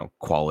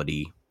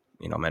 quality,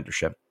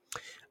 mentorship.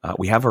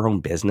 We have our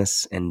own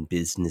business and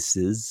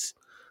businesses.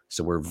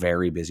 So we're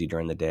very busy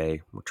during the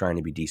day. We're trying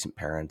to be decent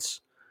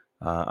parents.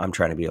 I'm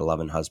trying to be a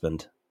loving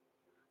husband.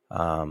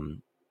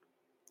 And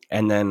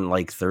then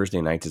like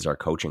Thursday nights is our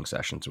coaching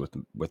sessions with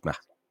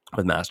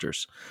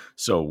masters.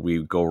 So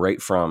we go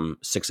right from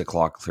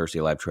 6:00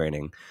 Thursday live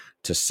training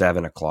to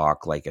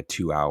 7:00, like a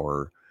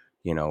 2-hour,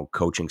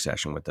 coaching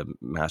session with the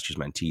masters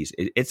mentees.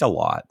 It's a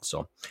lot.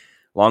 So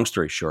long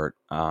story short,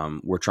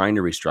 we're trying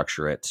to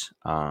restructure it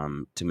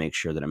to make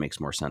sure that it makes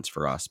more sense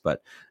for us.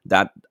 But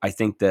I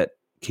think that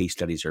case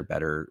studies are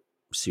better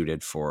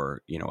suited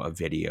for, a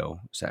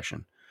video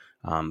session.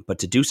 But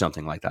to do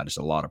something like that is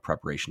a lot of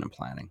preparation and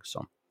planning.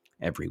 So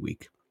every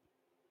week.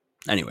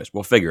 Anyways,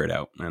 we'll figure it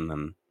out, and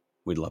then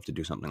we'd love to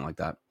do something like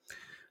that.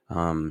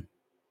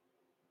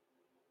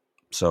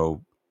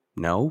 So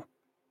no.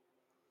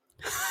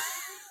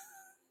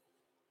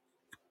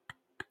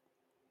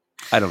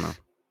 I don't know.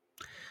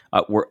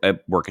 We're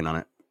working on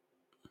it.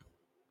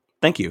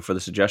 Thank you for the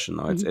suggestion,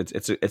 though.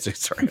 Mm-hmm. It's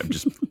sorry, I'm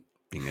just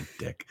being a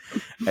dick.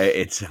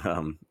 It's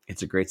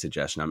a great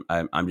suggestion.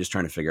 I'm just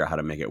trying to figure out how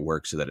to make it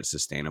work so that it's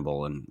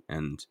sustainable and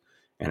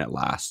it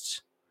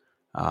lasts.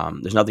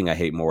 There's nothing I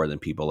hate more than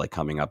people like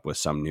coming up with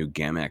some new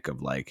gimmick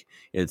of like,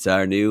 it's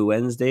our new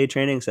Wednesday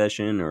training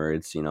session, or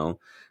it's,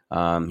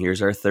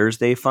 Here's our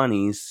Thursday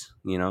funnies,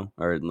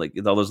 or like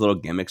all those little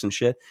gimmicks and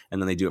shit.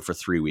 And then they do it for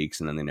 3 weeks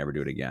and then they never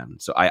do it again.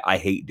 So I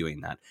hate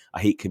doing that. I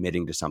hate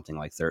committing to something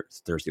like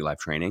Thursday live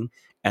training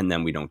and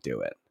then we don't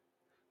do it.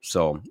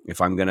 So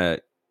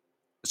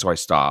so I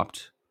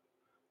stopped.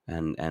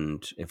 And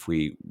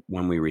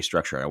when we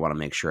restructure it, I want to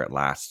make sure it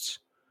lasts.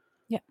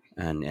 Yeah.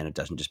 And it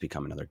doesn't just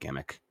become another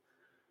gimmick.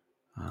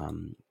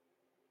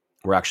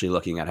 We're actually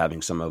looking at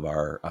having some of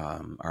our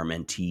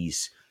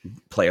mentees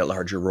play a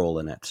larger role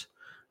in it.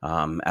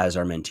 As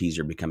our mentees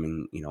are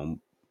becoming,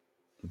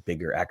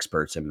 bigger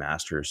experts and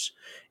masters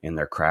in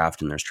their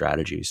craft and their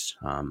strategies.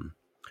 We're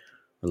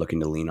looking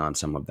to lean on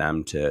some of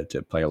them to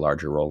play a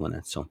larger role in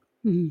it. So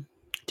it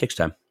takes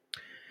time.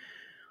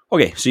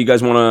 Okay. So you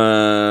guys want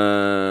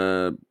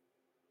to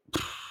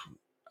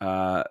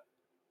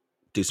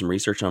do some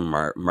research on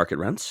market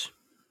rents?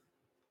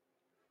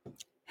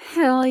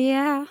 Hell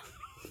yeah.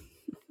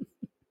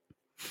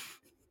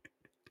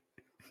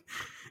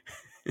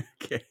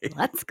 Okay.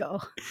 Let's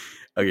go.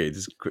 Okay,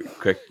 just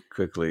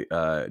quickly.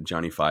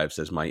 Johnny 5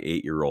 says my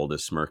 8-year-old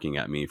is smirking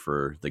at me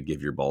for the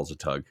give your balls a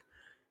tug.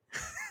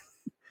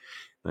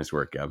 Nice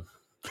work, Gab.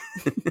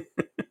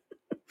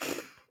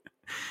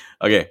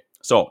 Okay,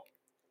 so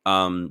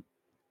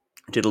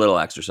did a little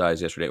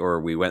exercise yesterday, or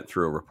we went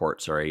through a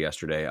report,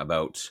 yesterday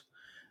about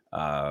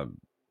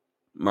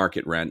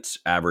market rents,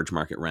 average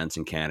market rents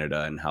in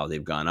Canada and how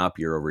they've gone up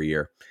year over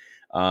year.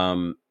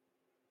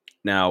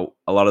 Now,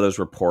 a lot of those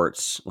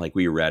reports, like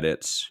we read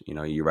it,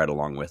 you read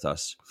along with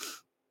us.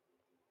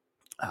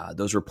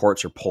 Those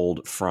reports are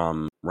pulled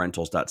from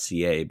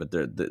rentals.ca, but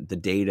the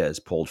data is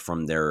pulled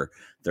from their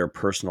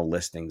personal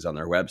listings on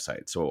their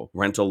website. So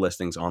rental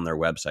listings on their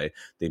website,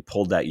 they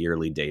pulled that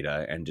yearly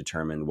data and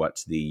determined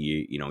what the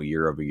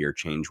year over year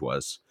change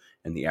was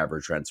and the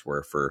average rents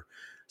were for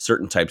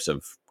certain types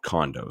of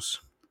condos.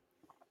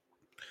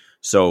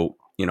 So,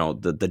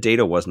 the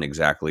data wasn't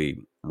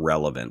exactly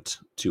relevant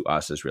to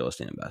us as real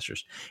estate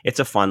investors. It's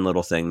a fun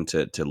little thing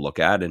to look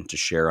at and to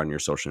share on your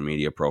social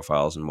media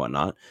profiles and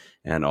whatnot.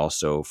 And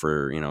also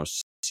for,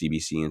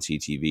 CBC and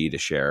CTV to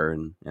share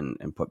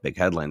and put big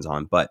headlines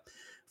on. But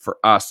for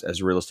us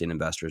as real estate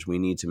investors, we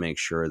need to make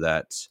sure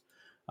that,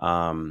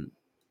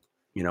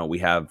 we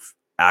have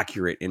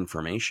accurate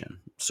information.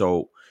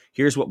 So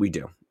here's what we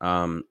do.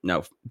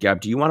 Now, Gab,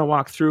 do you want to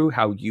walk through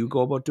how you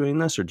go about doing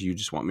this, or do you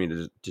just want me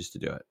to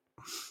do it?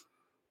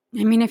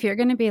 I mean, if you're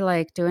going to be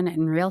like doing it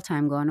in real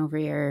time, going over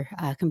your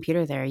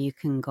computer there, you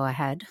can go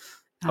ahead.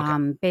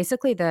 Okay.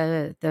 Basically,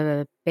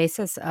 the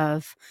basis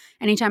of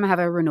anytime I have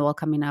a renewal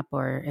coming up,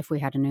 or if we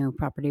had a new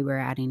property we're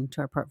adding to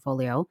our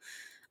portfolio,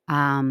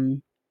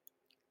 the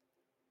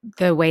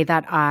way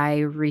that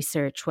I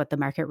research what the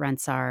market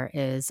rents are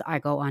is I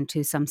go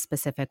onto some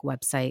specific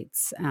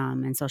websites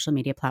and social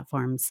media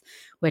platforms,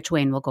 which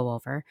Wayne will go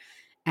over,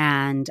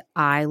 and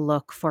I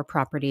look for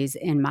properties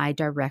in my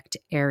direct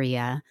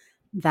area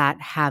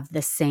that have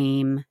the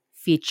same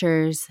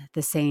features,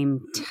 the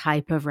same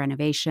type of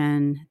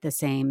renovation, the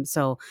same.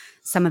 So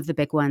some of the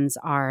big ones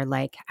are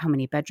like, how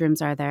many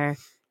bedrooms are there?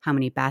 How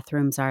many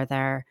bathrooms are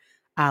there?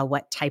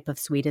 What type of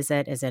suite is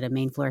it? Is it a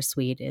main floor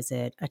suite? Is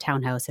it a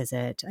townhouse? Is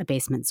it a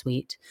basement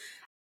suite?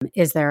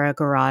 Is there a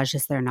garage?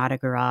 Is there not a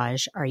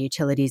garage? Are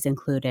utilities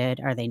included?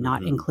 Are they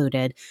not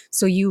included?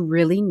 So you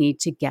really need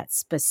to get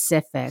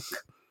specific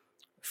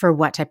for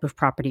what type of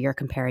property you're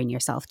comparing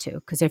yourself to.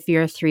 Because if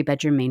you're a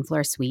 3-bedroom main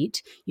floor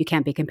suite, you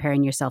can't be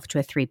comparing yourself to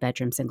a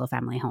 3-bedroom single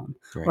family home,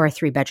 right, or a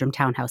 3-bedroom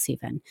townhouse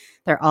even.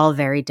 They're all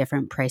very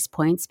different price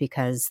points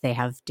because they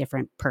have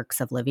different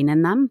perks of living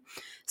in them.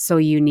 So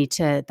you need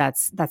to,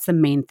 that's the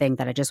main thing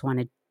that I just want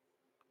to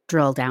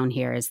drill down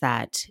here, is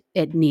that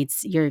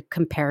you're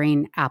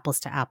comparing apples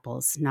to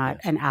apples, not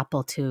an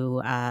apple to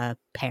a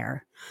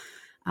pear.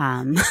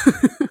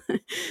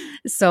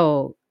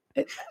 So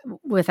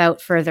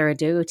without further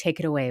ado, take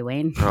it away,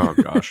 Wayne. Oh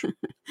gosh,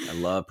 I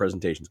love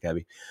presentations,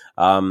 Gabby.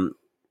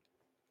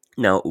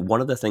 Now,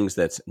 one of the things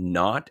that's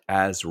not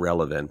as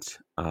relevant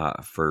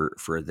for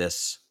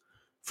this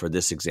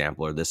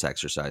example or this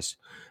exercise,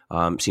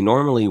 see,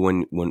 normally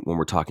when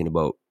we're talking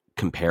about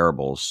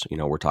comparables,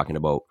 we're talking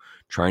about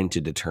trying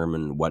to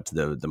determine what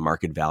the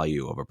market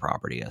value of a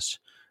property is.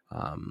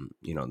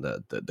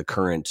 The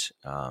current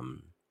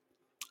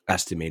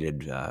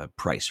estimated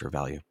price or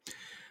value.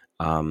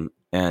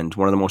 And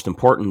one of the most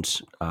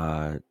important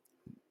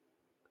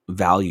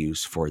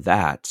values for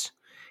that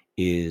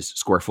is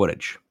square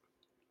footage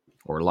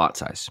or lot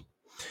size.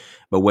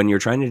 But when you're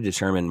trying to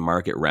determine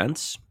market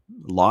rents,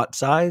 lot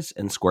size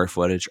and square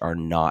footage are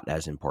not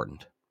as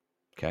important.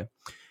 Okay.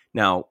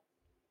 Now,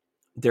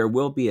 there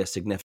will be a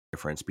significant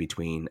difference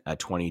between a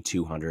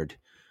 2,200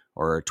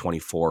 or a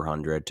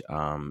 2,400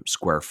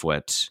 square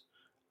foot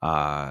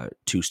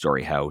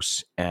 2-story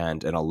house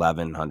and an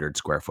 1,100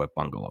 square foot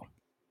bungalow.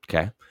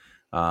 Okay.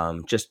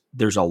 Just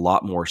there's a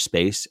lot more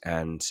space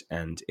and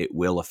it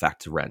will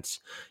affect rents.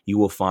 You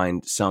will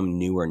find some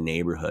newer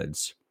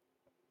neighborhoods,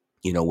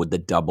 with the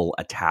double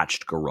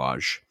attached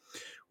garage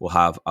will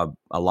have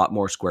a lot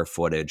more square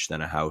footage than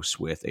a house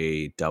with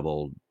a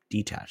double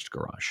detached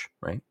garage,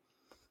 right?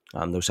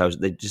 Those houses,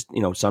 they just,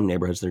 some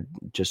neighborhoods,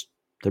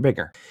 they're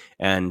bigger.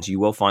 And you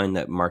will find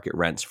that market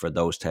rents for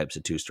those types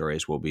of 2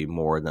 stories will be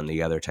more than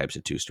the other types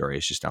of 2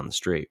 stories just down the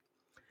street.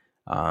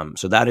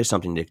 So that is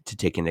something to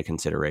take into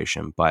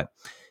consideration. But,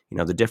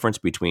 the difference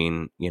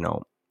between,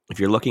 if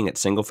you're looking at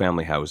single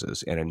family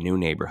houses in a new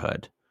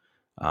neighborhood,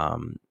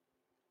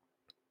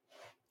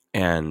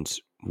 and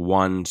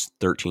one's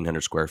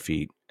 1,300 square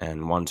feet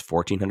and one's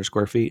 1,400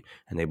 square feet,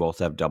 and they both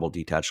have double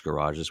detached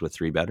garages with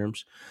 3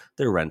 bedrooms,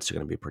 their rents are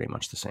going to be pretty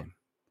much the same.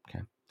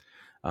 Okay.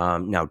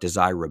 Now,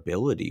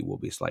 desirability will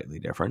be slightly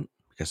different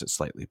because it's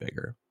slightly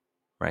bigger,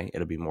 right?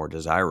 It'll be more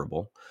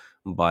desirable,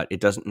 but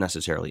it doesn't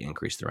necessarily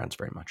increase the rents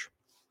very much.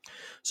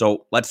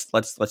 So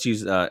let's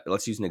use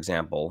an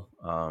example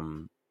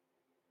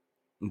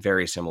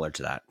very similar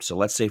to that. So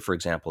let's say, for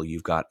example,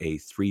 you've got a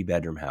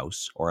 3-bedroom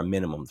house or a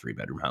minimum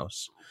 3-bedroom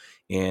house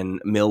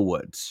in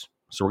Millwoods.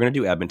 So we're going to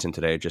do Edmonton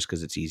today just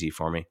because it's easy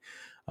for me.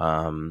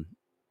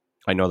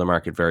 I know the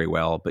market very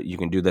well, but you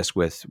can do this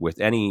with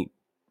any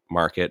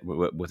market,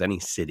 with any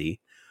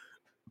city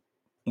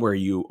where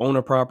you own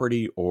a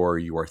property or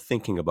you are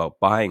thinking about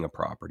buying a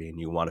property and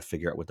you want to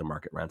figure out what the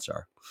market rents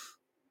are.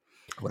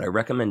 What I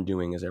recommend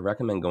doing is I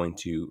recommend going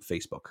to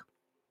Facebook.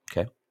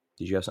 Okay.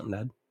 Did you have something to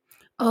add?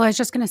 Oh, I was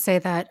just going to say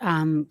that.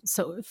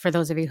 So, for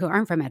those of you who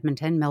aren't from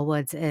Edmonton,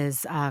 Millwoods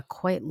is a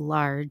quite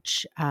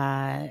large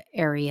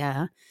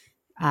area.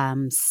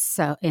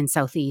 So in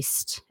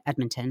southeast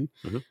Edmonton.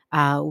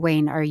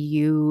 Wayne, are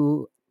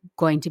you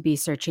going to be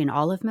searching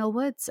all of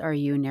Millwoods? Or are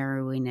you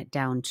narrowing it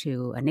down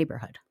to a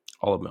neighborhood?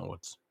 All of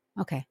Millwoods.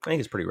 Okay. I think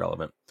it's pretty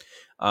relevant.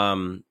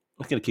 I'm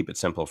going to keep it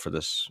simple for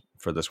this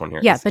one here.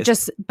 Yeah,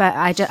 but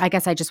I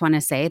guess I just want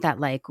to say that,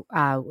 like,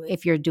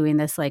 if you're doing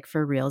this like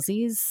for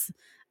realsies,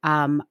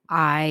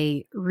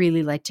 I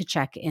really like to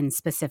check in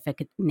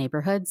specific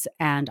neighborhoods,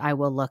 and I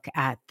will look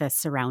at the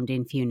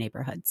surrounding few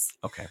neighborhoods.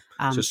 Okay.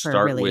 So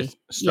start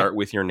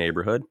with your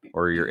neighborhood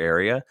or your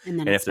area,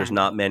 and if there's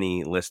not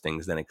many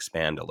listings, then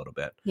expand a little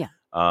bit. Yeah.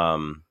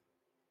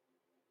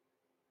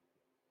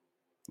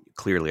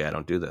 Clearly, I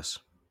don't do this.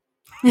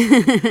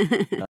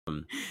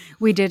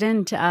 We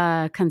didn't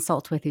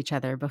consult with each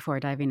other before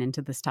diving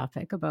into this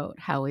topic about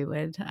how we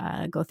would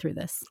go through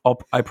this.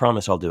 I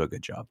promise I'll do a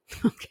good job.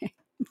 Okay.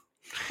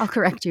 I'll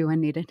correct you when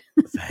needed.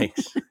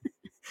 Thanks.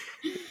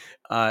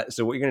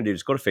 So what you're going to do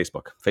is go to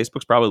Facebook.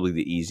 Facebook's probably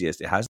the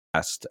easiest. It has the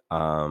best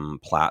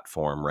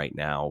platform right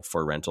now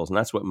for rentals, and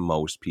that's what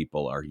most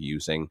people are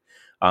using.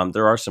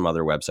 There are some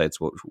other websites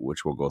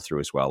which we'll go through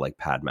as well, like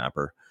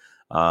PadMapper.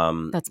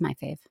 That's my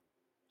fave.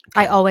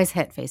 Okay. I always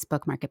hit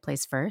Facebook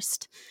Marketplace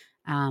first,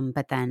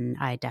 but then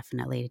I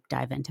definitely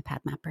dive into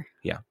PadMapper.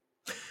 Yeah.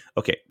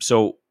 Okay,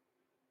 so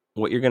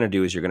what you're going to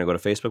do is you're going to go to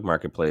Facebook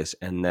Marketplace,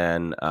 and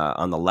then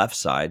on the left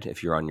side,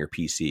 if you're on your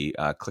PC,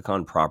 click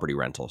on property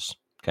rentals.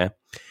 Okay.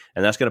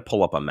 And that's going to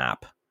pull up a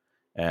map.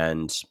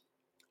 And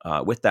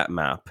with that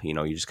map,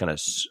 you just kind of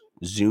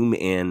zoom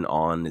in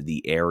on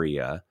the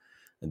area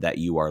that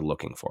you are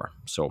looking for.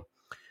 So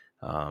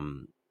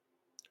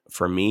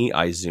for me,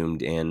 I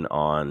zoomed in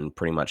on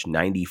pretty much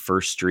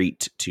 91st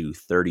Street to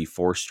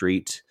 34th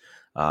Street,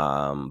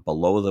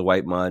 below the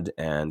White Mud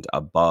and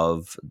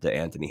above the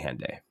Anthony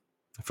Henday.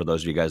 For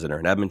those of you guys that are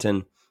in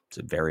Edmonton, it's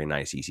a very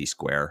nice, easy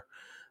square.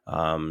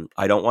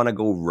 I don't want to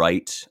go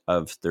right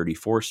of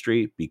 34th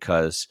Street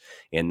because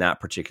in that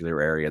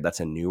particular area, that's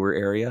a newer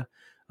area.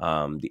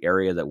 The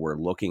area that we're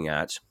looking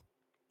at,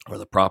 or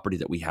the property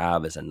that we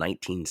have, is a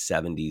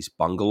 1970s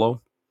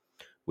bungalow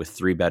with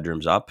 3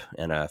 bedrooms up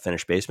and a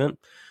finished basement.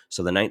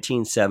 So the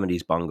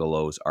 1970s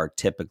bungalows are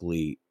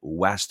typically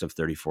west of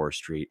 34th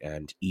Street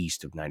and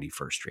east of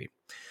 91st Street.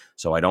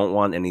 So I don't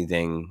want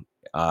anything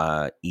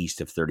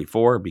east of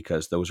 34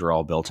 because those were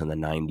all built in the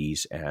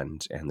 90s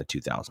and the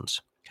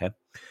 2000s. Okay.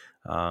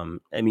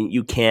 I mean,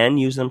 you can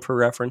use them for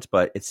reference,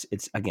 but it's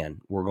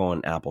again, we're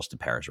going apples to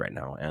pears right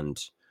now,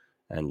 and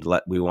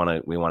we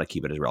want to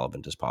keep it as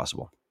relevant as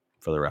possible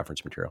for the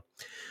reference material.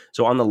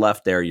 So on the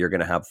left there, you're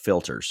going to have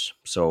filters.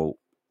 So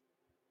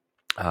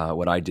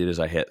what I did is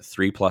I hit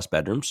 3+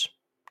 bedrooms.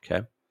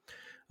 Okay.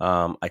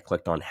 I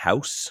clicked on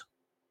house.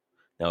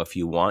 Now, if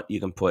you want, you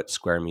can put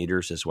square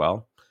meters as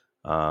well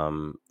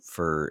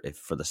for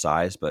the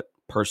size, but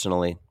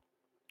personally,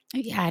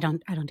 yeah, I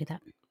don't do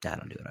that. I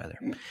don't do it either.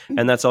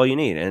 And that's all you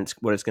need. And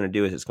what it's going to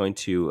do is it's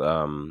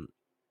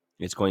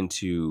going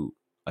to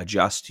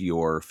adjust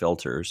your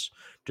filters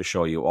to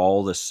show you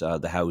all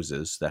the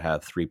houses that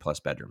have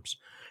 3+ bedrooms.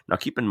 Now,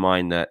 keep in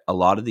mind that a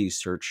lot of these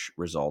search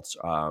results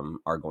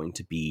are going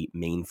to be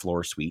main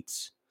floor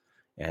suites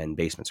and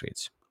basement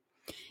suites.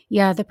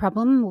 Yeah, the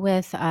problem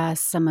with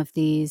some of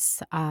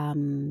these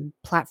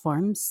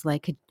platforms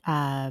like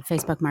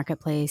Facebook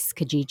Marketplace,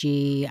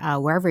 Kijiji,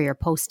 wherever you're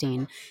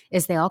posting,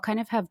 is they all kind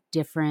of have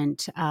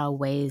different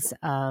ways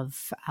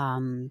of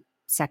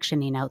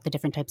sectioning out the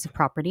different types of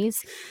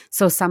properties.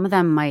 So some of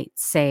them might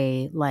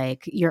say,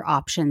 like, your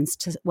options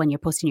when you're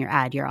posting your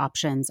ad, your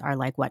options are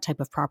like, what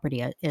type of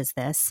property is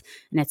this?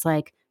 And it's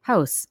like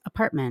house,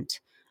 apartment.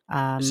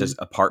 It says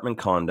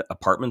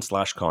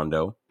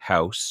apartment/condo,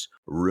 house,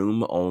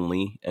 room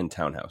only and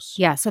townhouse.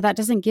 Yeah, so that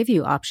doesn't give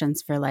you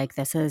options for like,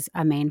 this is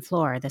a main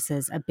floor, this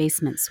is a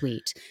basement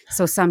suite.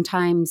 So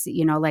sometimes,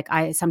 like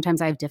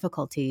sometimes I have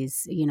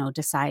difficulties,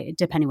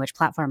 depending which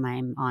platform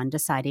I'm on,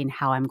 deciding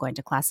how I'm going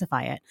to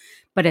classify it.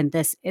 But in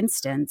this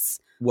instance,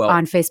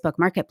 on Facebook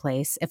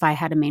Marketplace, if I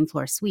had a main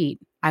floor suite,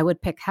 I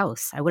would pick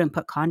house. I wouldn't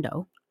put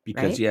condo.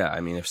 Because right?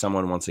 I mean, if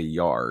someone wants a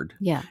yard,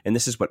 and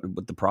this is what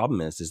the problem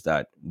is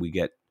that we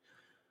get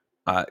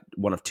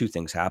one of two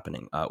things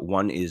happening.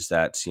 One is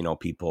that,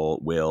 people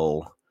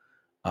will,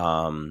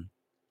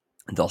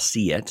 they'll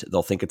see it,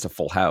 they'll think it's a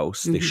full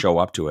house. They show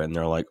up to it and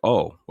they're like,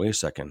 oh, wait a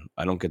second,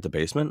 I don't get the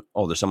basement.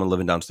 Oh, there's someone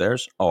living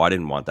downstairs. Oh, I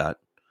didn't want that.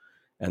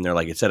 And they're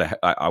like, it said,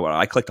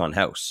 I clicked on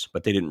house,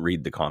 but they didn't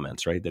read the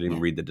comments, right? They didn't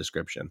read the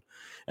description.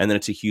 And then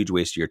it's a huge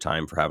waste of your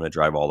time for having to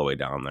drive all the way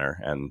down there,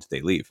 and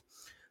they leave.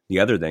 The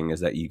other thing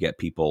is that you get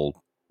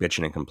people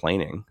bitching and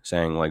complaining,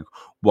 saying like,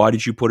 why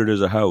did you put it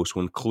as a house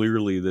when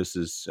clearly this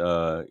is,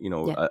 a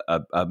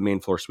main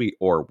floor suite?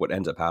 Or what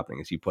ends up happening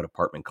is you put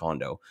apartment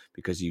condo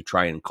because you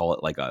try and call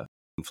it like a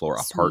floor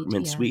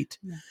apartment suite.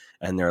 Yeah.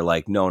 And they're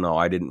like, no,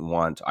 I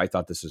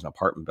thought this is an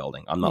apartment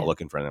building. I'm not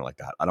looking for anything like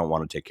that. I don't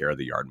want to take care of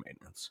the yard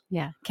maintenance.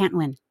 Yeah. Can't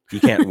win. You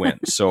can't win.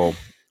 So,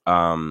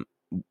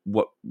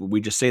 what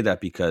we just say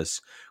that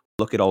because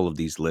look at all of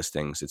these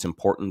listings. It's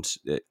important.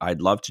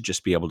 I'd love to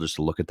just be able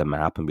to look at the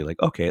map and be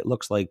like, okay, it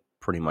looks like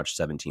pretty much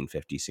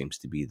 1750 seems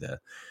to be the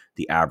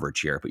average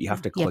here, but you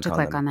have to click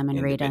on them and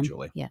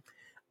individually. Read them.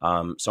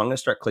 Yeah. So I'm going to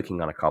start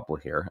clicking on a couple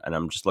here, and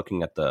I'm just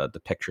looking at the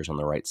pictures on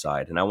the right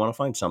side, and I want to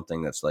find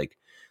something that's like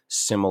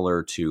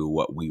similar to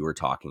what we were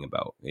talking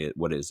about.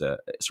 That's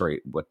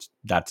like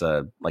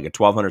a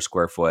 1,200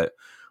 square foot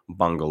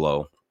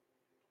bungalow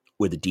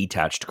with a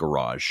detached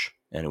garage,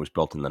 and it was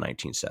built in the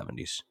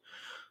 1970s.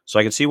 So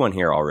I can see one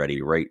here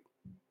already, right?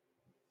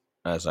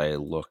 As I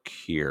look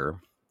here,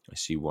 I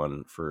see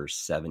one for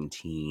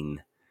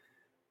 17,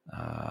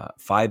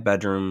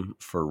 5-bedroom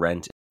for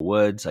rent in the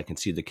woods. I can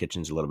see the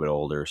kitchen's a little bit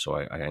older, so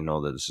I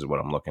know that this is what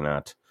I'm looking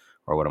at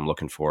or what I'm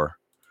looking for.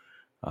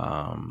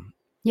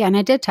 Yeah, and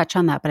I did touch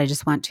on that, but I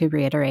just want to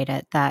reiterate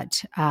it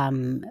that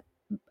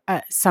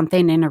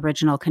something in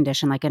original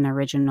condition, like an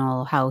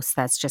original house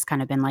that's just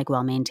kind of been like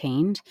well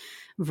maintained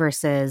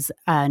versus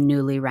a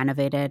newly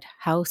renovated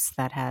house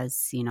that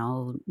has,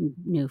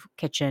 new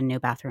kitchen, new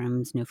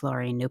bathrooms, new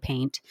flooring, new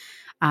paint,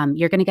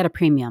 you're going to get a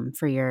premium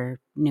for your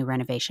new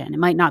renovation. It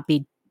might not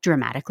be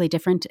dramatically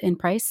different in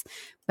price,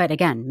 but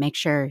again, make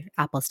sure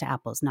apples to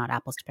apples, not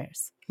apples to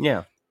pears.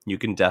 Yeah. You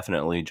can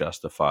definitely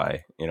justify,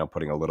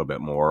 putting a little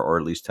bit more or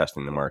at least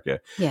testing the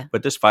market. Yeah.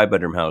 But this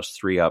 5-bedroom house,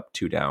 3 up,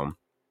 2 down,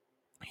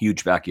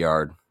 huge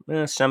backyard,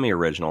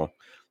 semi-original.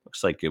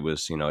 Looks like it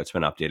was, it's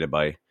been updated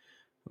by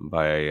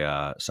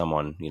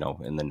someone,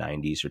 in the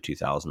 90s or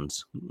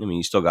 2000s. I mean,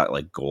 you still got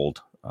like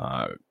gold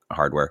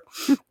hardware.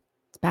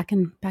 It's back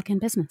in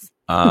business.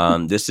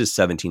 This is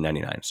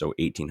 $1,799, so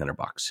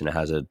 $1,800, and it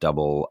has a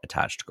double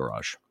attached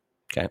garage.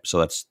 Okay,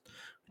 so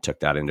took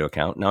that into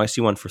account. Now I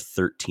see one for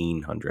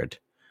 $1,300.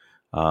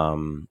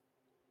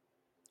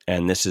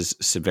 And this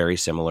is very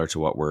similar to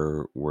what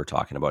we're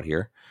talking about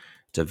here.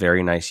 It's a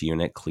very nice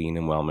unit, clean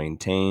and well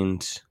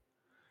maintained.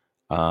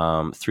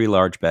 3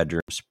 large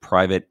bedrooms,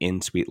 private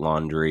in-suite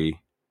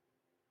laundry.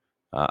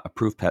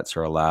 Approved pets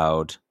are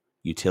allowed.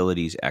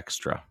 Utilities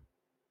extra.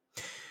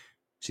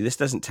 See, this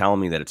doesn't tell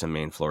me that it's a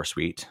main floor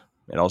suite.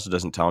 It also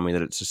doesn't tell me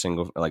that it's a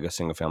single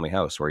family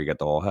house where you get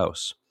the whole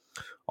house.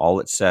 All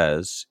it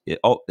says,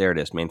 there it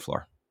is, main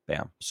floor.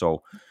 Bam.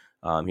 So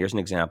here's an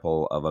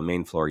example of a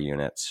main floor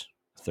unit,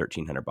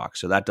 $1,300.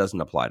 So that doesn't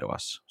apply to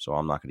us. So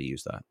I'm not going to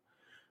use that.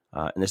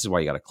 And this is why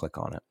you got to click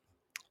on it.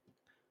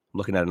 I'm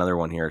looking at another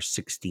one here,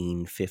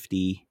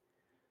 $1,650.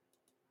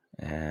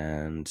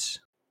 And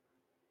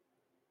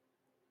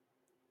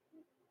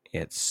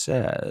it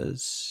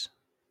says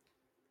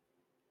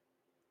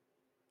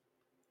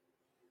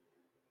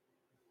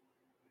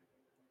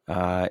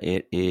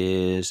it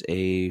is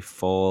a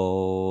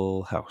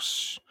full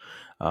house.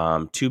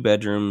 2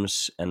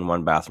 bedrooms and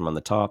 1 bathroom on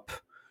the top.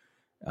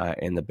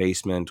 In the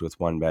basement with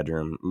 1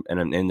 bedroom,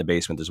 and in the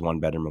basement there's 1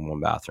 bedroom and 1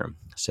 bathroom.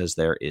 It says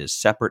there is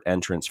separate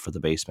entrance for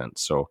the basement.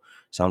 So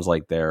sounds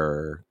like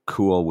they're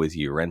cool with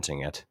you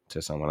renting it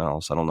to someone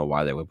else. I don't know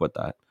why they would put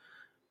that.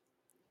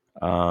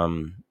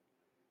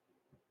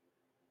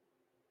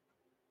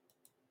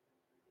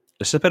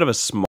 It's a bit of a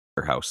smaller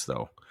house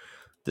though.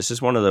 This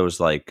is one of those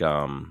like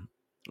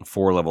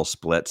 4-level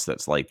splits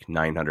that's like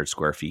 900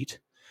 square feet.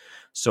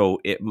 So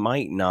it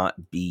might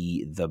not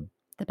be the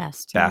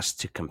best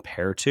to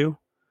compare to.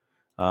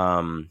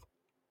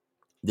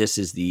 This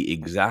is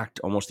the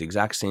almost the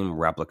exact same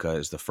replica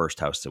as the first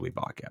house that we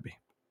bought, Gabby.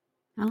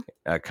 Oh.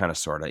 Kind of,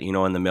 sort of. In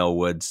the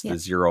Millwoods, the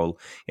zero.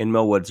 In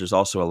Millwoods, there's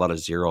also a lot of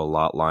zero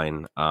lot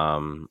line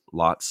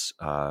lots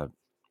or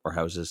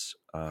houses,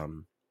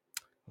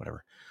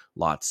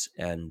 lots,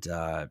 and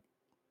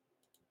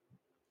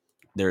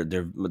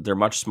they're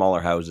much smaller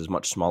houses,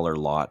 much smaller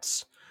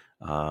lots.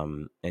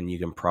 And you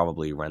can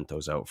probably rent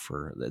those out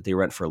they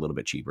rent for a little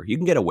bit cheaper. You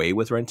can get away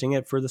with renting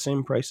it for the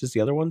same price as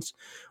the other ones,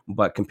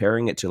 but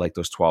comparing it to like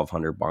those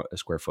 1,200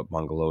 square foot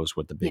bungalows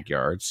with the big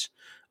yards,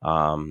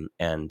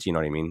 and you know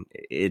what I mean?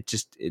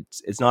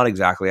 It's not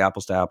exactly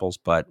apples to apples,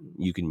 but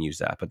you can use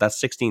that. But that's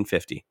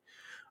 $1,650.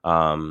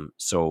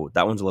 So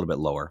that one's a little bit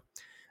lower.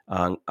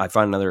 I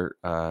found another,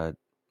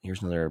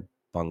 here's another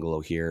bungalow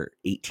here,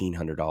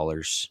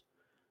 $1,800.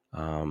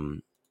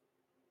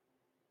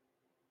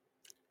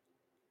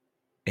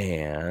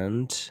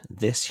 And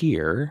this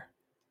here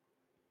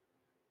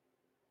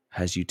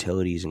has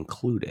utilities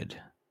included.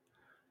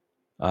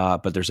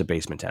 But there's a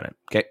basement tenant.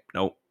 Okay,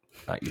 nope,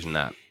 not using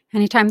that.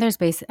 Anytime there's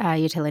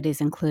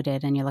utilities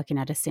included and you're looking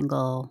at a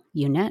single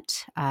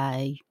unit,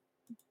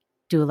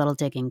 do a little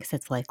digging because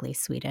it's likely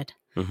suited.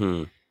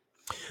 Mm-hmm.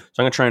 So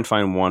I'm gonna try and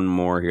find one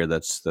more here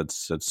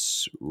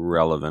that's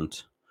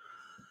relevant.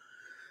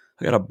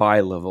 I got a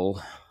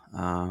bi-level,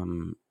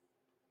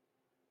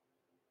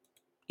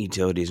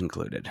 utilities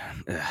included.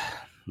 Ugh,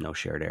 no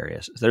shared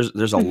areas.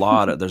 There's a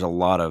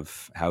lot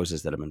of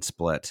houses that have been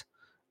split.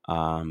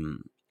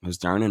 Those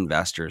darn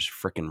investors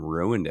freaking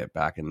ruined it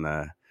back in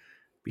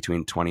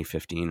between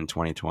 2015 and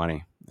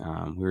 2020.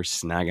 We were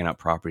snagging up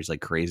properties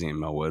like crazy in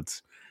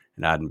Millwoods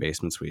and adding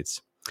basement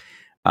suites.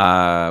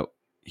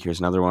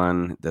 Here's another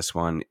one. This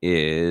one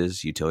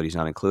is utilities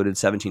not included,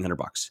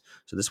 $1,700.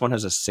 So this one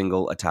has a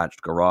single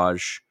attached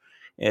garage.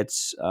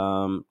 It's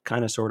kind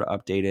of sort of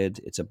updated.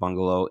 It's a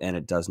bungalow and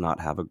it does not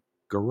have a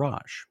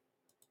garage.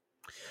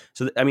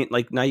 So I mean,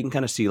 like now you can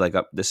kind of see like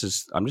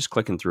I'm just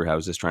clicking through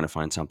houses trying to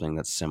find something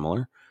that's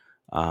similar,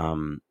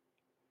 and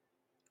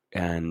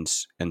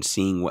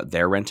seeing what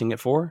they're renting it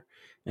for,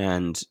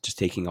 and just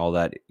taking all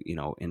that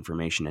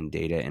information and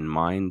data in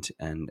mind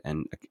and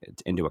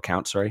into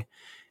account. Sorry.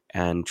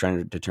 And trying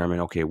to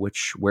determine, okay,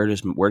 where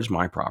does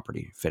my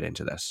property fit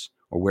into this?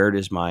 Or where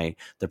does the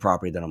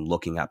property that I'm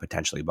looking at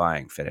potentially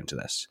buying fit into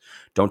this?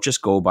 Don't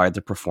just go by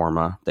the pro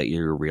forma that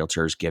your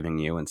realtor is giving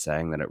you and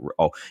saying that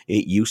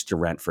it used to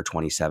rent for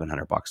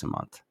 $2,700 a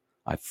month.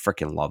 I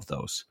freaking love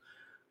those.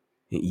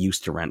 It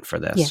used to rent for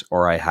this,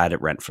 or I had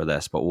it rent for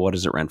this, but what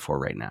does it rent for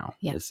right now?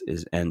 Yeah.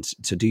 And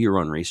to do your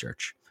own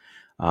research.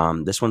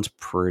 This one's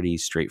pretty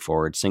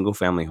straightforward. Single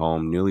family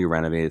home, newly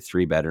renovated,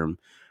 3-bedroom,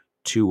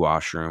 2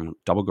 washroom,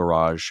 double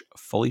garage,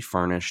 fully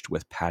furnished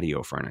with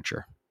patio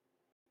furniture.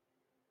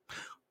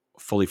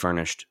 Fully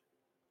furnished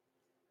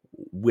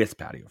with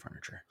patio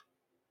furniture.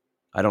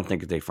 I don't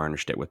think they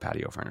furnished it with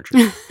patio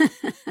furniture.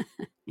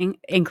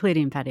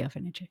 Including patio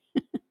furniture.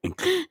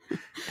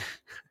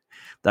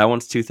 That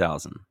one's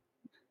 $2,000.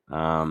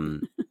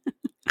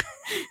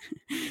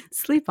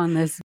 Sleep on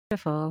this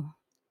beautiful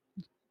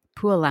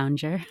pool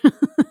lounger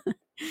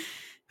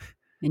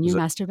in your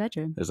master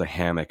bedroom. There's a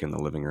hammock in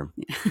the living room.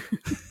 Yeah.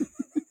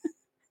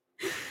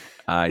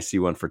 I see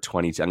one for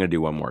 22. I'm going to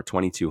do one more.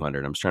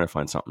 2,200. I'm just trying to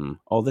find something.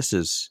 Oh, this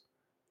is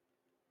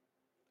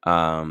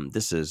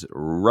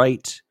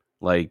right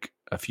like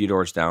a few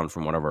doors down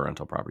from one of our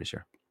rental properties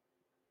here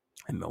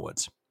in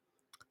Millwoods.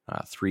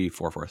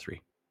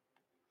 3443.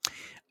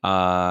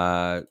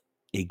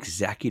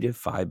 Executive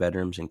 5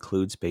 bedrooms,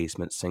 includes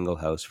basement, single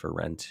house for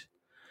rent.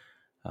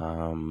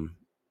 And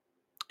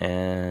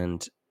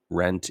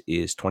rent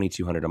is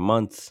 $2,200 a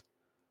month.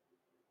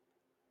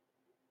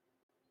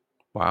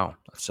 Wow,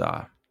 that's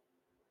a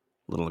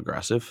little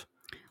aggressive.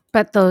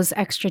 But those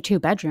extra 2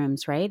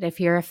 bedrooms, right? If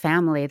you're a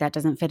family that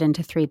doesn't fit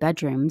into 3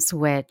 bedrooms,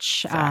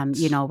 which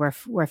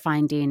we're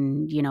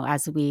finding,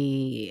 as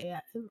we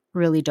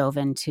really dove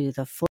into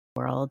the flip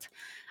world,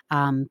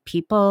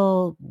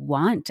 people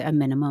want a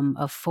minimum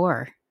of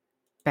 4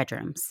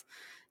 bedrooms.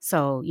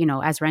 So,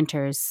 as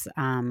renters,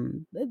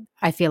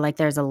 I feel like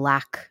there's a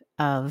lack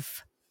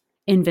of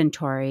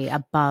inventory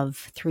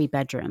above 3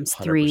 bedrooms.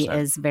 100%. 3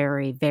 is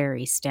very,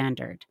 very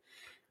standard.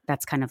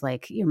 That's kind of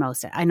like your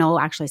most. I know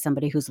actually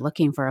somebody who's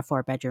looking for a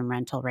 4-bedroom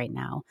rental right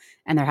now,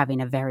 and they're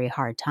having a very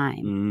hard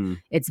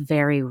time. It's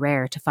very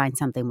rare to find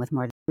something with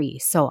more than 3.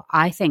 So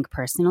I think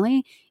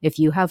personally, if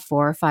you have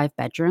 4 or 5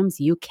 bedrooms,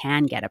 you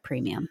can get a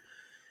premium.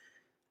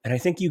 And I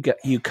think you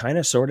kind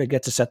of sort of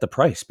get to set the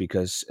price,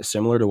 because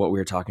similar to what we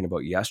were talking about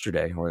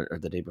yesterday or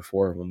the day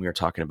before, when we were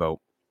talking about,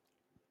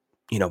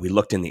 we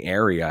looked in the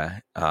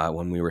area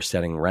when we were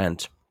setting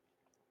rent,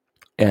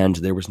 and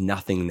there was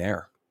nothing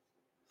there.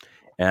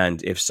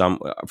 And if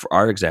for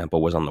our example,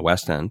 was on the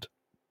West End,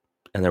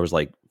 and there was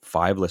like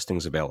 5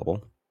 listings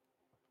available,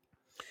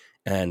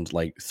 and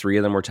like 3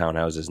 of them were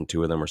townhouses and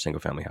 2 of them were single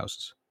family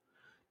houses.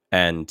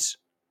 And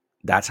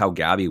that's how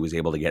Gabby was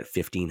able to get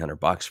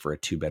 $1,500 for a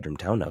 2-bedroom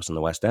townhouse in the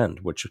West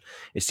End, which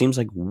it seems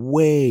like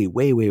way,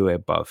 way, way, way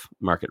above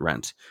market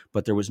rent,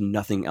 but there was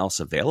nothing else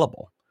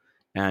available.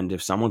 And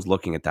if someone's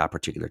looking at that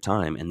particular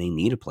time and they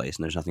need a place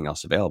and there's nothing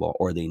else available,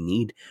 or they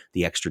need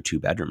the extra 2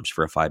 bedrooms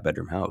for a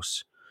 5-bedroom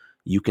house,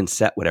 you can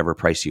set whatever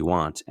price you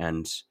want.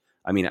 And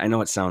I mean, I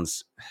know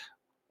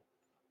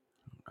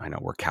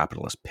we're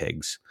capitalist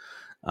pigs,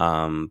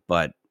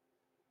 but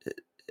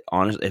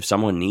honestly, if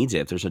someone needs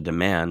it, if there's a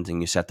demand,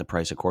 then you set the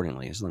price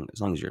accordingly, as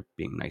long as you're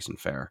being nice and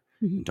fair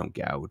and don't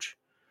gouge.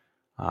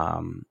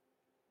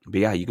 But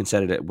yeah, you can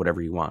set it at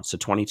whatever you want. So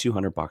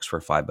 $2,200 for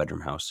a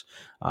 5-bedroom house.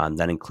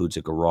 That includes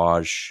a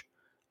garage,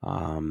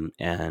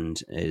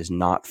 and is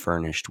not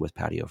furnished with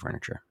patio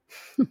furniture.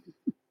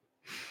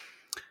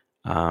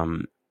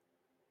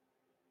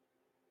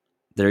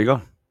 There you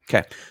go.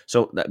 Okay,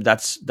 so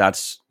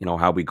that's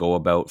how we go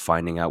about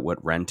finding out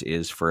what rent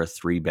is for a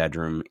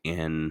 3-bedroom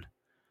in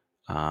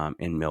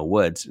Mill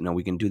Woods. Now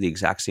we can do the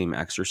exact same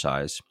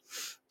exercise.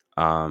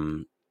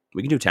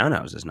 We can do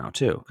townhouses now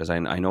too, because I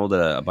know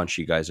that a bunch of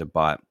you guys have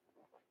bought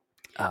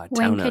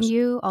Wayne,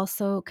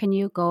 townhouses. can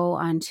you go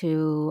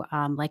onto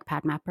like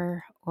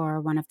PadMapper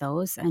or one of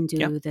those and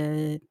do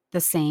the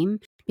same?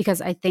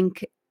 Because I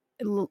think,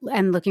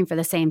 and looking for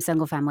the same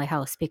single family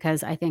house,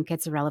 because I think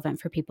it's relevant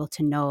for people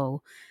to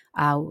know,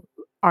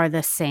 are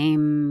the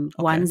same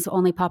ones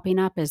only popping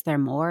up? Is there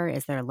more?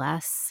 Is there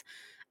less?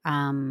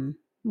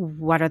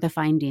 What are the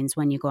findings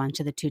when you go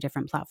onto the 2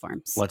 different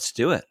platforms? Let's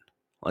do it.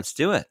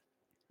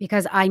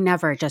 Because I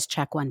never just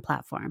check one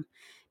platform.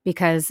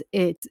 Because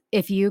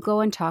if you go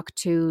and talk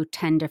to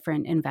 10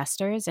 different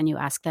investors and you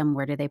ask them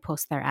where do they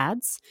post their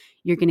ads,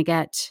 you're going to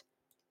get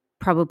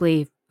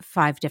probably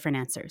 5 different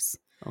answers.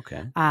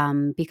 Okay.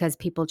 Because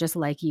people just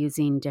like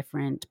using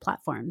different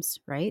platforms,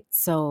 right?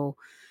 So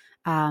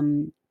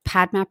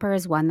PadMapper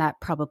is one that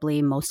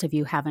probably most of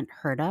you haven't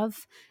heard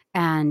of.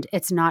 And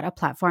it's not a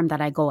platform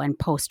that I go and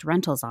post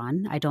rentals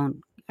on. I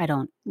don't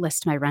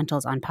list my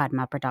rentals on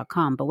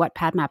padmapper.com, but what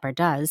PadMapper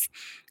does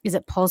is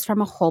it pulls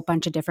from a whole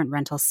bunch of different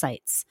rental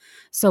sites.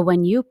 So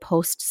when you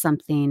post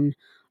something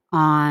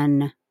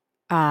on,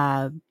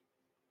 I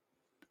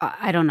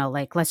don't know,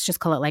 like let's just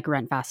call it like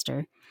Rent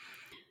Faster.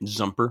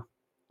 Zumper.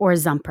 Or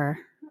Zumper.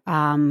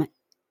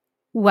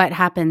 What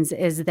happens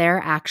is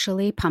they're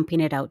actually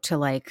pumping it out to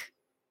like,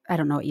 I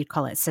don't know what you'd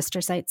call it,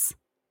 sister sites.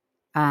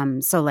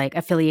 So like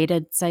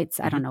affiliated sites,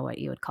 I don't know what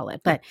you would call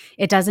it, but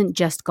it doesn't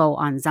just go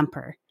on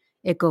Zumper.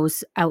 It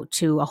goes out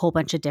to a whole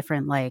bunch of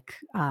different like,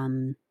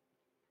 I'm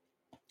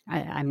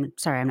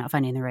sorry, I'm not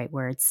finding the right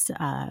words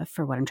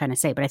for what I'm trying to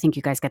say, but I think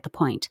you guys get the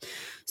point.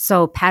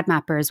 So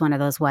PadMapper is one of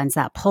those ones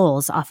that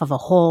pulls off of a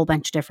whole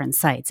bunch of different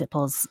sites. It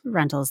pulls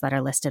rentals that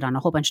are listed on a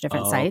whole bunch of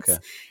different sites,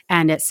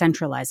 and it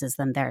centralizes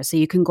them there. So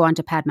you can go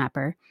onto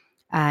PadMapper.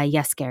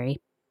 Yes, Gary,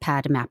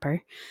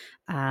 PadMapper,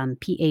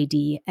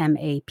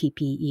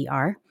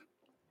 PADMAPPER,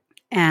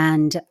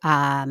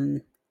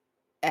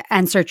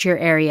 and search your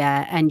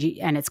area, and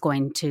it's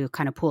going to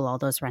kind of pool all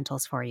those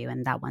rentals for you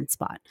in that one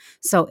spot.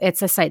 So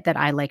it's a site that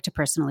I like to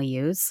personally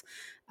use.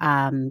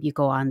 You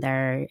go on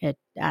there, it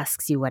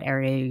asks you what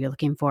area you're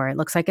looking for. It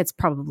looks like it's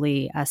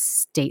probably a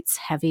states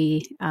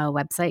heavy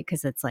website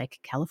because it's like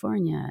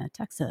California,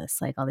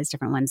 Texas, like all these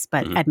different ones,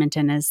 but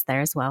Edmonton is there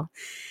as well.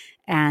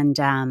 And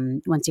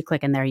once you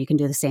click in there, you can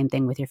do the same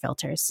thing with your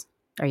filters.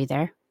 Are you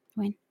there,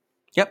 Wayne?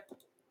 Yep.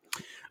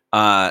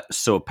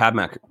 So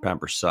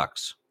PadMapper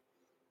sucks.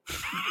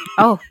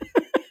 Oh,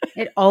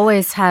 it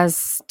always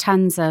has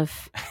tons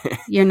of.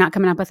 You're not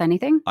coming up with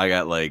anything? I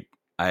had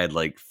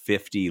like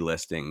 50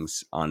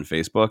 listings on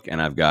Facebook,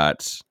 and I've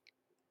got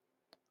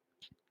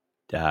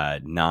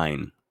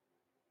 9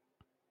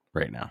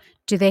 right now.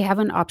 Do they have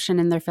an option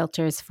in their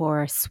filters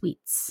for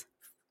suites?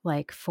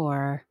 Like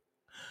for.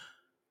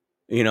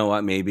 You know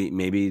what?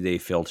 Maybe they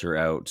filter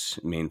out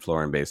main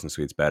floor and basement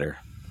suites better.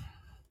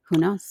 Who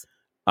knows?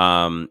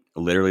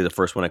 Literally the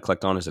first one I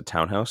clicked on is a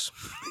townhouse.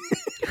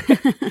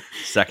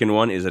 Second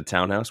one is a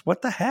townhouse.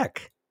 What the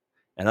heck?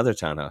 Another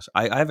townhouse.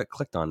 I have it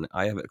clicked on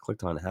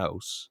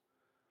house.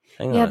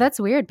 Hang on. That's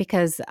weird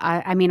because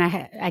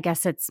I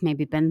guess it's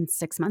maybe been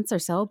 6 months or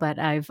so, but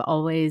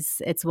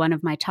it's one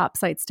of my top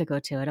sites to go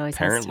to. It always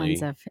Apparently, has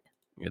tons of.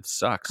 It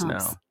sucks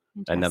comps. now.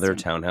 Another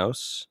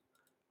townhouse,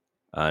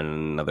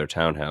 another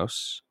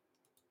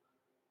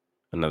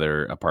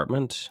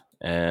apartment,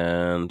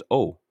 and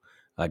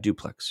a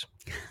duplex.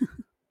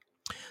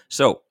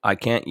 So I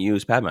can't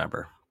use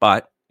PadMapper,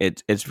 but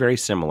it's very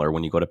similar.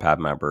 When you go to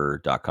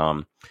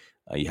padmapper.com,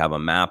 you have a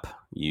map,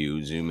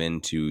 you zoom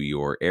into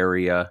your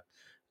area,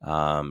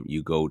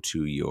 you go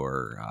to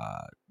your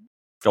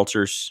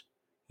filters,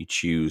 you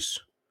choose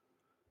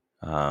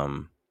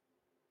what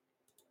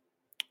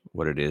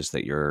it is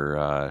that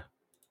you're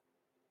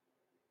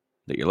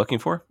looking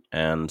for,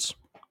 and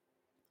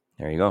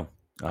there you go.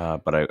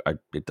 But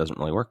it doesn't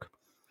really work.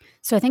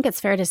 So I think it's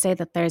fair to say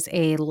that there's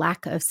a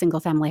lack of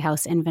single-family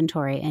house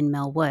inventory in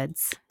Mill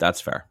Woods. That's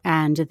fair.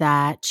 And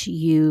that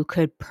you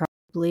could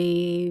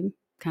probably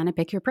kind of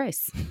pick your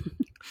price.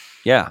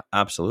 Yeah,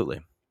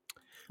 absolutely.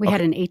 We had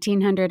an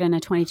 1,800 and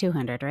a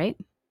 2,200, right?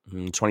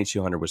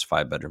 2,200 was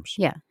 5 bedrooms.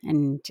 Yeah,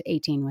 and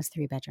 18 was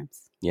 3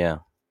 bedrooms. Yeah.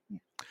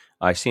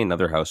 I see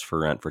another house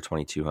for rent for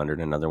 2,200,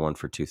 another one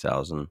for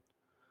 2,000.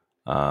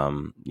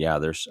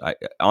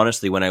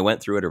 Honestly, when I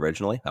went through it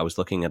originally, I was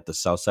looking at the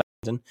south side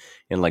in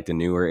like the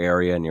newer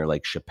area near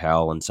like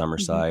Chappelle and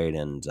Summerside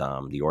and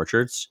the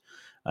Orchards,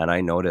 and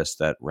I noticed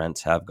that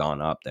rents have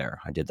gone up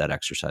there. I did that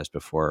exercise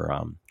before,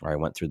 where I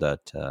went through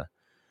that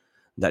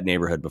that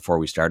neighborhood before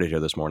we started here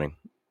this morning.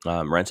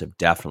 Rents have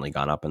definitely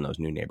gone up in those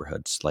new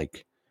neighborhoods.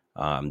 Like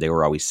they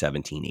were always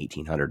 1,700,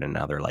 1,800, and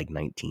now they're like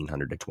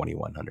 1,900 to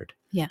 2,100,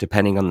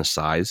 depending on the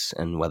size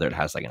and whether it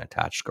has like an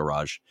attached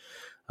garage.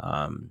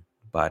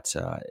 But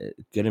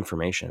good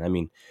information. I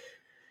mean,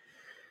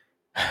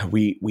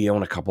 we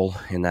own a couple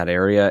in that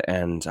area,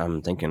 and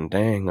I'm thinking,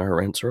 dang, our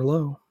rents are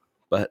low,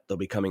 but they'll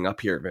be coming up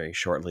here very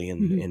shortly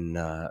in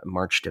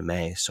March to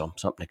May. So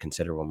something to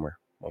consider when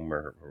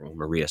we're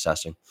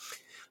reassessing.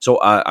 So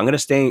I'm going to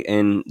stay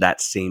in that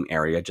same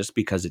area just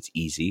because it's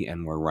easy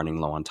and we're running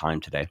low on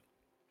time today.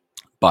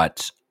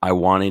 But I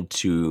wanted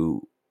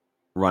to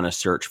run a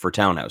search for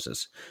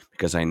townhouses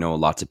because I know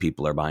lots of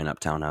people are buying up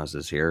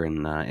townhouses here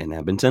in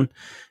Edmonton,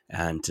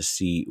 and to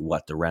see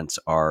what the rents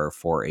are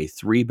for a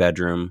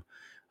 3-bedroom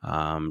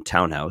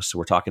townhouse. So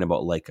we're talking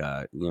about like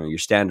your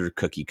standard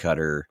cookie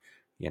cutter,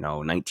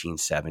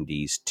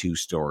 1970s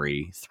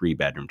 2-story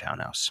 3-bedroom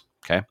townhouse.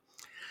 Okay,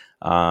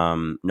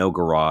 no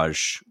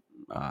garage.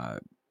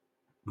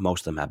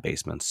 Most of them have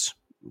basements,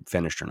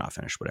 finished or not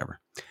finished, whatever.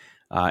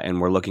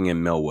 And we're looking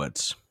in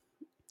Millwoods.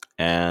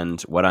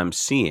 And what I'm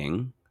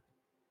seeing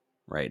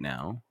right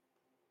now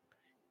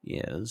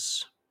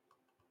is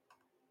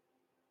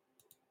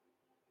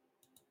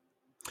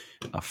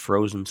a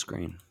frozen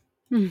screen.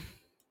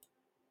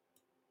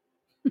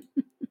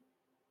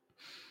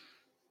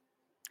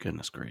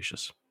 Goodness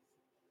gracious.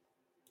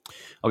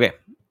 Okay,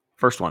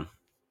 first one.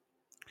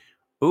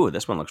 Ooh,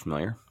 this one looks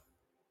familiar.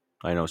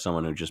 I know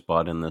someone who just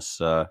bought in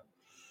this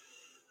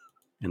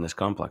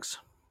complex,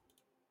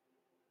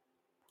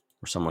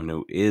 or someone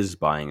who is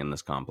buying in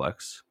this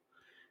complex,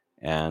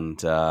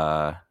 and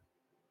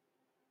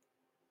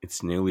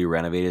it's newly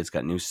renovated. It's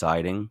got new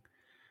siding.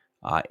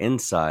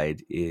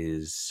 Inside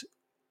is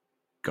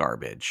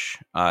garbage.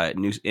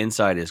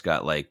 Inside has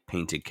got like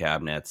painted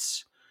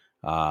cabinets.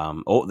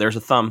 There's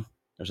a thumb.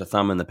 There's a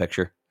thumb in the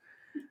picture.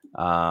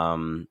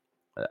 There's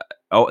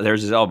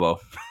his elbow.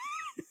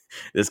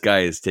 This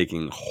guy is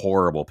taking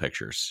horrible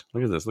pictures.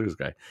 Look at this. Look at this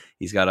guy.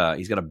 He's got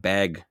a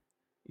bag.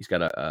 He's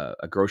got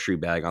a grocery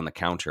bag on the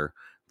counter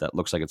that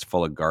looks like it's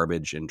full of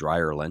garbage and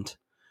dryer lint.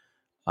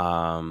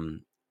 The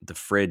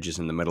fridge is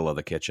in the middle of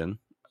the kitchen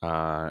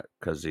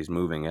because he's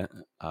moving it.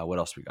 What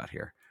else we got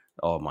here?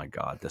 Oh my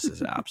God, this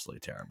is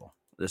absolutely terrible.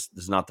 This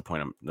is not the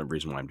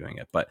reason why I'm doing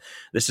it, but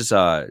this is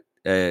a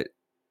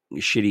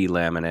shitty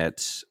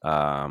laminate,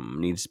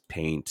 needs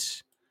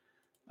paint,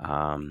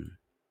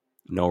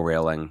 no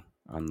railing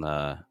on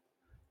the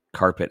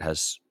carpet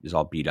is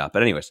all beat up.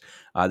 But anyways,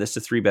 this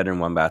is a 3-bedroom,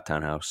 1-bath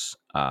townhouse,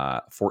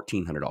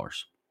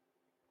 $1,400.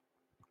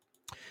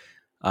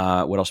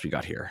 What else we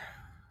got here?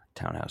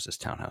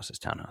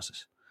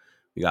 Townhouses.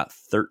 We got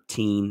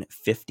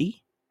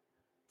 $1,350,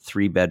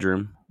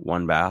 3-bedroom,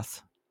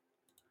 1-bath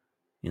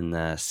in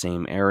the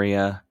same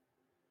area.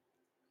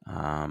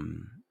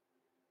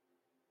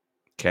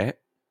 Okay.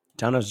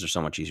 Townhouses are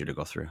so much easier to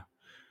go through.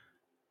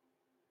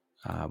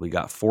 We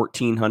got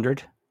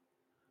 $1,400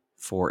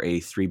 for a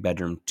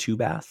 3-bedroom,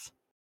 2-bath.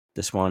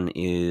 This one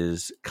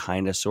is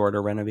kind of sort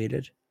of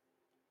renovated.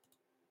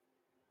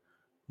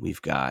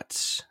 We've got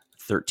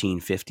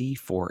 $1,350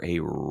 for a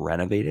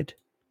renovated.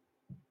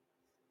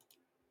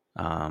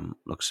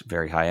 Looks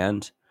very high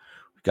end.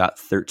 We've got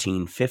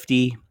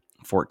 $1,350,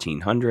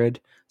 $1,400,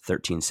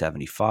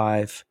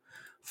 $1,375,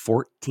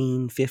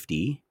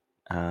 $1,450.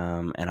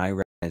 And I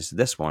recognize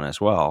this one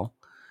as well.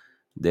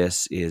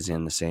 This is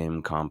in the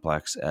same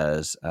complex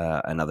as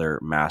another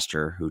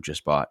master who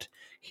just bought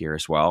here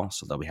as well.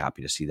 So they'll be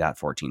happy to see that,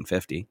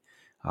 $1,450.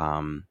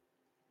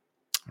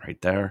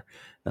 Right there.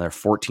 Another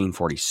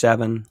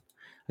 $1,447.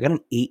 I got an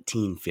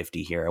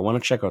 $1,850 here. I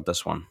want to check out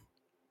this one.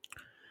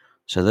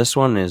 So this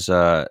one is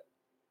a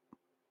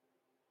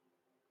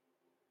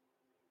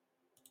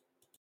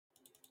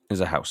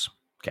house.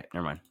 Okay,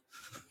 never mind.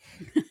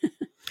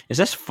 Is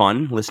this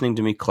fun listening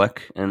to me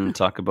click and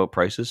talk about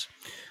prices?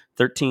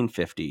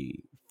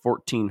 $1,350,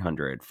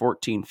 $1,400,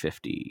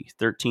 $1,450,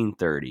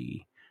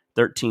 $1,330,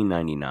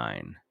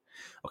 $1,399.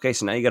 Okay,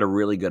 so now you got a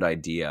really good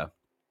idea,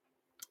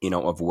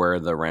 of where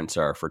the rents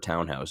are for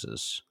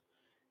townhouses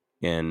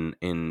in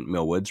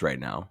Millwoods right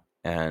now.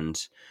 And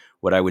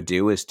what I would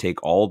do is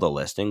take all the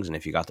listings, and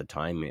if you got the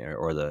time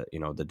or the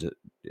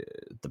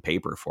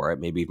paper for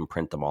it, maybe even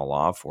print them all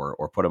off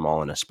or put them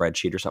all in a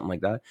spreadsheet or something like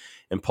that,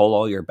 and pull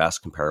all your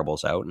best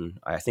comparables out. And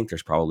I think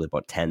there's probably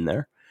about 10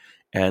 there.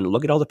 And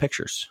look at all the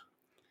pictures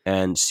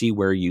and see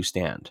where you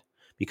stand,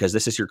 because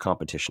this is your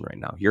competition right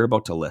now. You're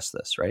about to list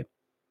this, right?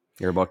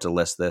 You're about to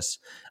list this,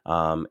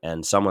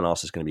 and someone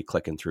else is going to be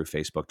clicking through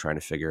Facebook trying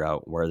to figure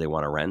out where they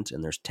want to rent.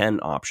 And there's 10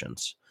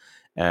 options.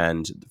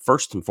 And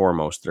first and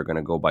foremost, they're going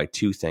to go by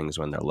 2 things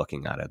when they're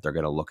looking at it. They're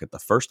going to look at the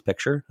first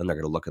picture, and they're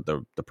going to look at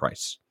the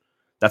price.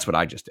 That's what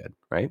I just did,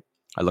 right?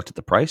 I looked at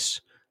the price,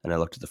 and I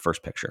looked at the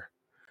first picture.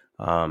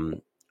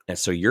 And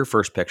so your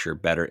first picture,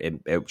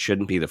 it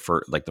shouldn't be the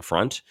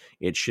front.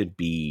 It should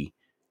be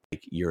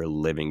like your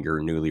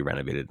newly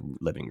renovated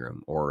living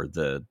room, or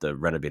the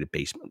renovated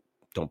basement.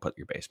 Don't put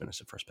your basement as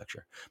the first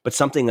picture, but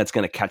something that's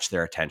going to catch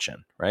their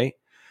attention, right?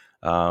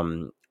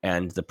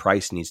 and the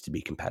price needs to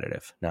be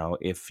competitive. Now,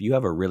 if you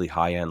have a really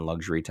high-end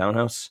luxury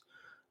townhouse,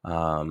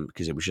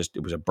 because it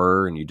was a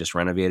burr and you just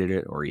renovated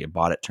it or you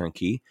bought it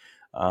turnkey,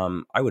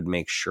 I would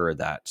make sure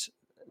that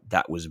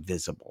was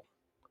visible,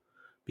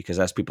 because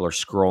as people are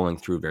scrolling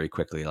through very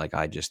quickly, like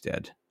I just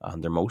did,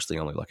 they're mostly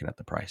only looking at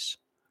the price.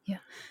 Yeah.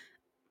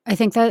 I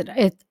think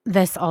that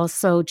this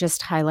also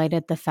just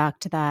highlighted the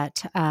fact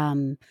that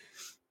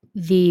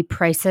the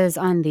prices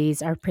on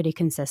these are pretty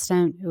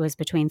consistent. It was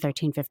between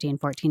 $13.50 and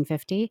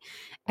 $14.50,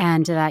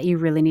 and that you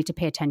really need to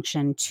pay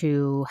attention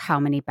to how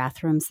many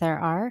bathrooms there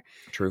are.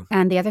 True.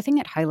 And the other thing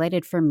it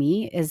highlighted for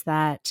me is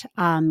that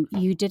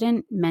you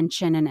didn't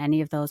mention in any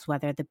of those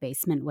whether the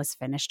basement was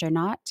finished or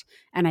not.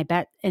 And I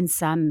bet in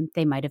some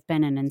they might have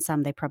been, and in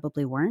some they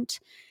probably weren't.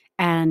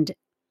 And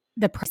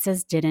the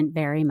prices didn't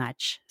vary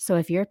much. So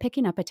if you're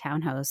picking up a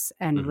townhouse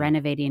and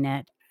renovating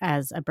it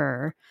as a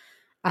burr,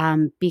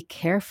 be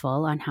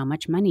careful on how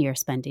much money you're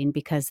spending,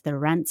 because the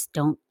rents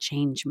don't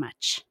change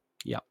much.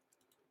 Yeah,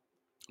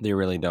 they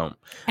really don't.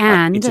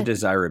 And it's a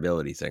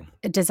desirability thing.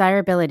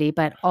 Desirability,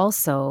 but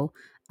also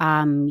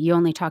you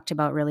only talked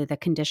about really the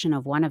condition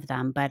of one of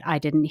them, but I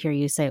didn't hear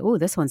you say, "Oh,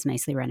 this one's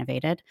nicely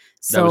renovated."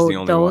 So that was the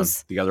only one.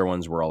 The other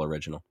ones were all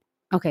original.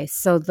 Okay,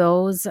 so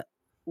those,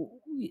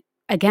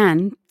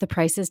 again, the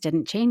prices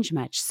didn't change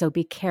much. So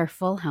be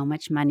careful how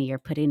much money you're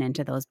putting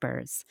into those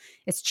burrs.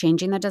 It's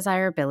changing the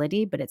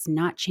desirability, but it's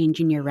not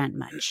changing your rent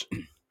much.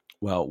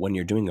 Well, when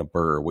you're doing a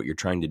burr, what you're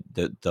trying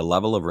to, the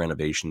level of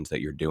renovations that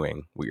you're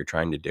doing, what you're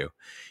trying to do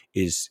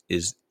is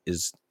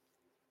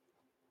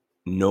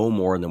no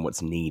more than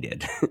what's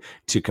needed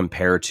to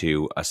compare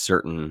to a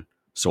certain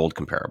sold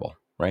comparable,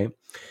 right?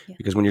 Yeah.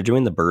 Because when you're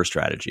doing the burr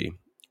strategy,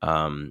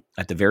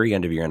 at the very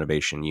end of your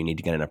renovation, you need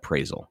to get an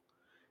appraisal.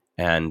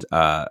 And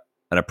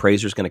an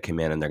appraiser is going to come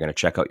in and they're going to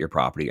check out your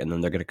property, and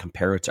then they're going to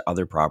compare it to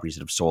other properties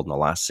that have sold in the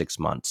last 6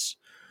 months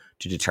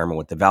to determine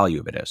what the value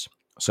of it is.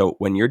 So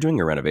when you're doing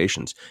your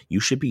renovations, you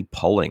should be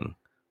pulling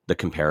the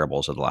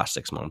comparables of the last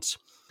 6 months,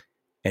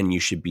 and you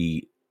should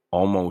be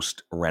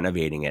almost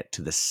renovating it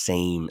to the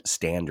same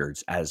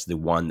standards as the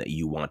one that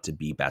you want to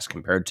be best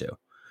compared to.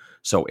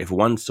 So if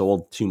one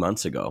sold 2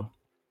 months ago,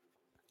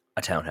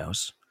 a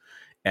townhouse,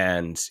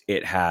 and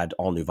it had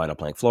all new vinyl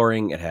plank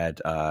flooring, it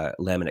had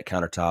laminate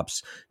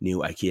countertops, new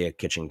IKEA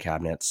kitchen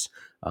cabinets,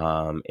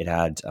 it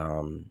had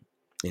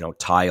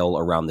tile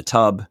around the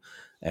tub,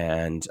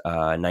 and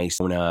a nice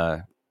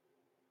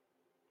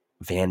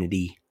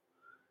vanity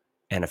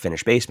and a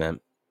finished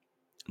basement,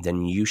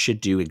 then you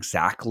should do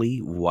exactly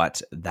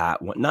what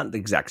that one, not the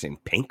exact same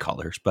paint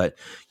colors, but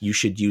you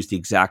should use the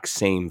exact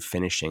same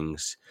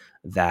finishings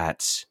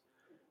that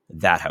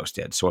house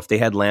did. So if they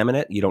had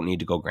laminate, you don't need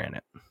to go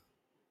granite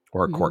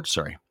or quartz,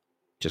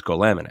 just go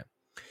laminate.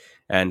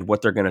 And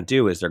what they're going to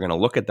do is they're going to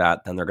look at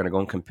that, then they're going to go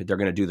and they're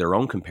going to do their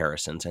own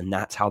comparisons, and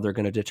that's how they're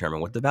going to determine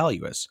what the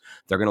value is.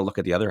 They're going to look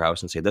at the other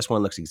house and say, this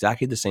one looks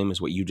exactly the same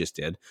as what you just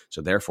did,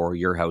 so therefore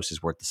your house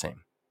is worth the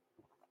same,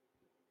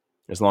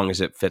 as long as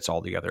it fits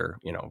all the other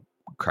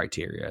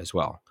criteria as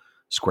well: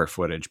 square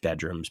footage,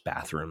 bedrooms,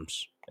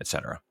 bathrooms,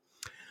 etc.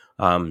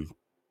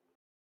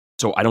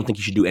 So I don't think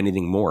you should do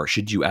anything more.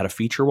 Should you add a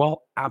feature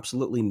wall?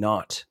 Absolutely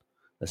not.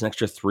 That's an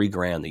extra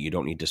 $3,000 that you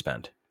don't need to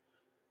spend.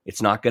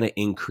 It's not going to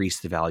increase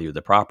the value of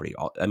the property.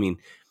 I mean,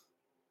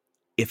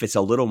 if it's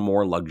a little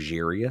more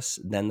luxurious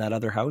than that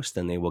other house,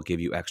 then they will give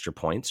you extra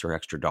points or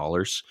extra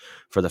dollars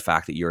for the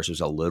fact that yours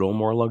was a little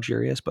more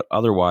luxurious. But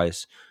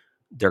otherwise,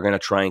 they're going to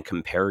try and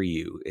compare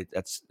you.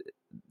 That's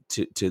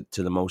to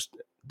the most.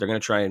 They're going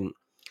to try and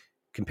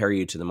compare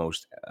you to the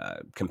most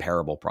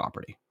comparable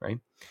property, right?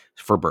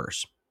 For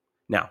burrs.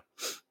 Now,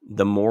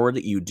 the more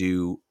that you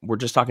do, we're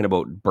just talking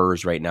about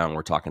burrs right now, and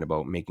we're talking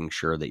about making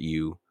sure that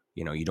you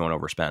don't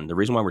overspend. The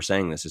reason why we're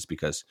saying this is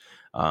because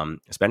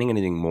spending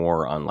anything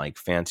more on like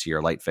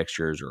fancier light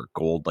fixtures or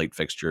gold light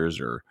fixtures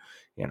or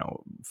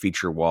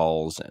feature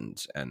walls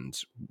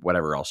and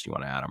whatever else you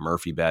want to add, a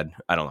Murphy bed,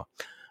 I don't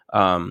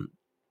know,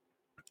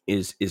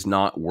 is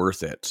not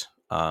worth it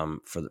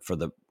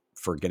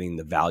for getting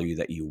the value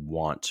that you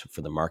want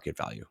for the market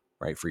value,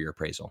 right? For your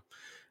appraisal.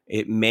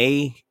 It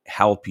may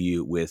help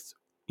you with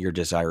your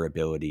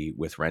desirability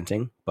with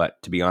renting, but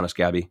to be honest,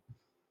 Gabby,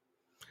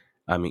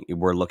 I mean,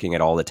 we're looking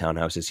at all the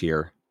townhouses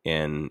here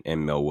in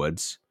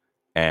Millwoods,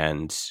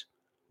 and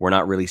we're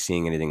not really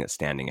seeing anything that's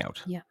standing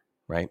out. Yeah.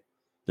 Right?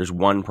 There's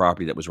one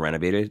property that was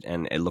renovated,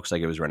 and it looks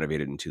like it was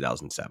renovated in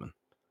 2007.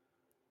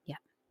 Yeah.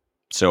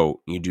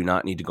 So you do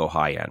not need to go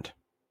high end.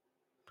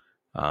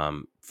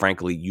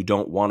 Frankly, you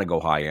don't want to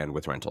go high end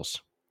with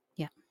rentals.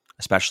 Yeah.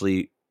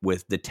 Especially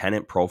with the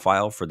tenant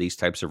profile for these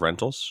types of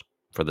rentals.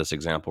 For this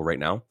example right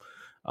now,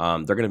 they're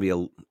not going to be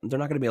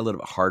a little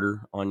bit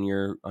harder on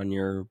your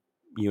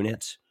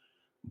unit,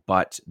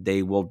 but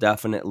they will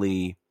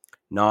definitely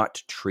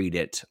not treat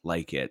it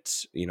like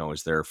it's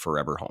is their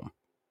forever home,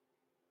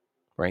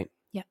 right?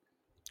 Yeah.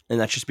 And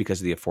that's just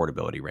because of the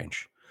affordability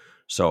range.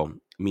 So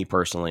me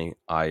personally,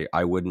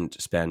 I wouldn't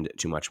spend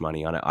too much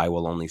money on it. I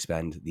will only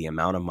spend the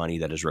amount of money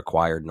that is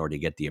required in order to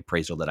get the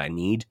appraisal that I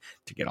need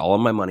to get all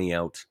of my money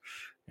out,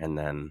 and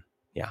then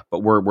Yeah, but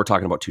we're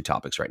talking about two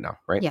topics right now,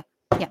 right? Yeah.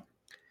 Yeah.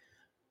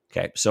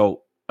 Okay,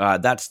 so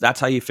that's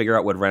how you figure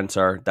out what rents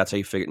are. That's how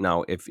you figure.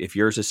 Now, if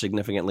yours is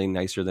significantly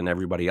nicer than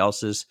everybody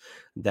else's,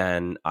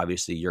 then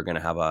obviously you're going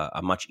to have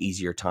a much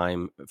easier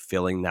time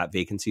filling that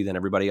vacancy than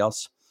everybody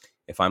else.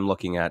 If I'm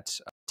looking at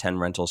 10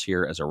 rentals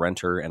here as a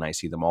renter and I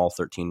see them all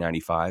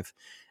 $13.95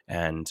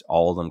 and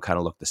all of them kind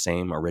of look the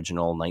same,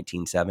 original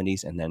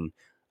 1970s, and then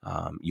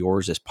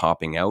yours is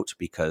popping out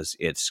because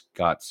it's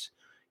got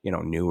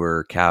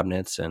newer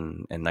cabinets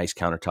and nice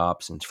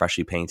countertops and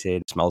freshly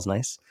painted, it smells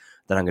nice,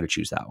 then I'm going to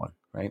choose that one,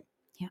 right?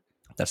 Yeah.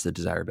 That's the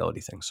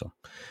desirability thing. So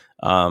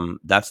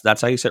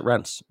that's how you set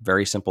rents.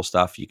 Very simple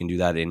stuff. You can do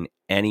that in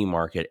any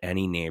market,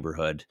 any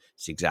neighborhood.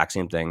 It's the exact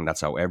same thing.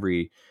 That's how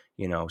every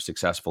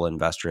successful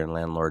investor and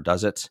landlord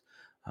does it.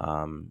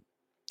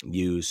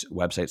 Use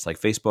websites like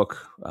Facebook,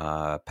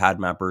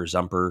 PadMapper,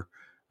 Zumper,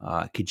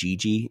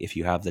 Kijiji if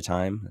you have the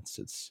time.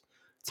 It's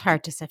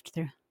hard to sift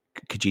through.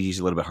 Kijiji's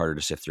a little bit harder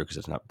to sift through because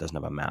it doesn't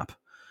have a map.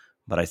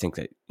 But I think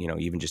that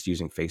even just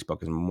using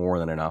Facebook is more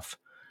than enough.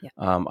 Yeah.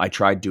 I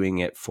tried doing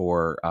it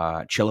for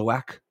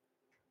Chilliwack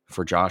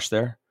for Josh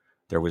there.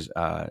 There was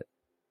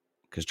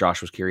because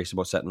Josh was curious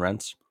about setting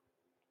rents.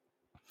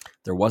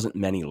 There wasn't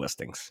many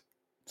listings,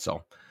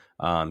 so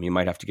you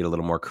might have to get a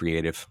little more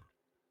creative.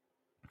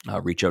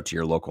 Reach out to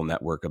your local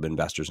network of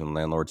investors and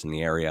landlords in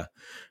the area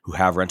who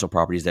have rental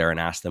properties there and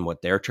ask them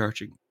what they're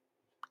charging,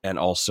 and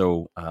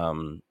also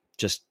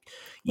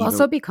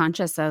also be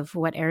conscious of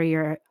what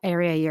area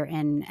you're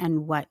in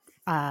and what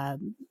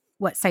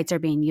sites are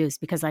being used,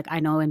 because like I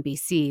know in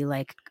BC,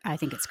 like I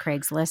think it's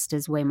Craigslist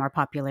is way more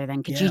popular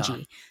than Kijiji.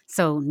 Yeah.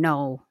 So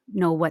know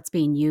what's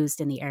being used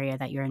in the area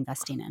that you're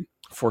investing in.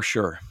 For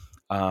sure.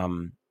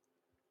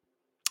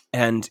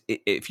 And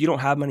if you don't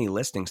have many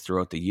listings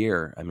throughout the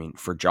year, I mean,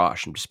 for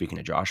Josh, I'm just speaking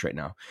to Josh right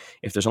now,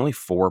 if there's only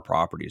 4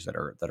 properties that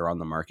are on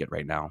the market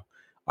right now,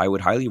 I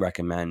would highly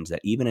recommend that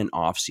even in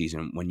off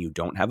season, when you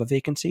don't have a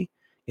vacancy,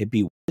 it'd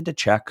be worth to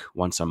check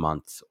once a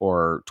month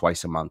or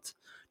twice a month.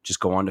 Just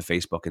go onto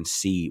Facebook and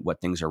see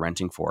what things are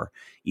renting for.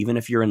 Even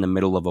if you're in the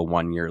middle of a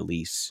 1-year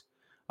lease,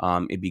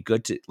 it'd be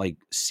good to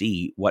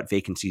see what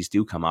vacancies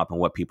do come up and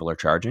what people are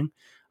charging.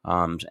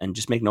 And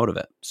just make note of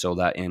it so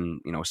that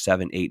in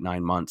 7, 8,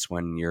 9 months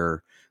when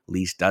your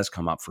lease does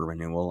come up for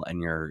renewal and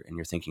you're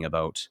thinking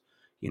about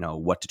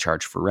what to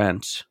charge for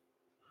rent,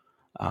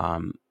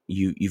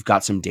 you've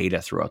got some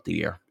data throughout the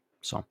year.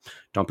 So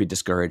don't be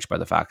discouraged by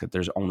the fact that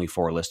there's only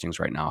 4 listings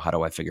right now. How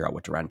do I figure out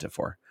what to rent it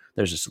for?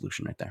 There's a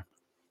solution right there.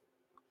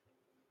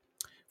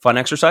 Fun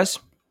exercise.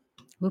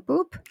 Whoop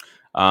whoop.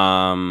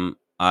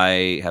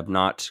 I have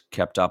not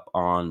kept up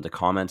on the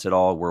comments at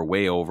all. We're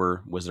way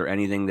over. Was there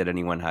anything that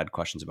anyone had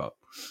questions about?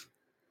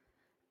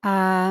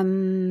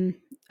 A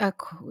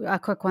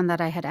quick one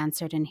that I had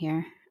answered in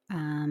here.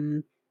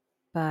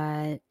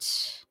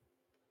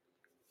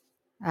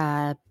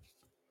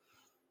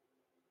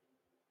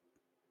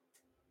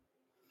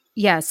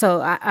 Yeah,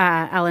 so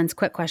Alan's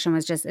quick question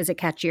was just, is it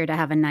catchier to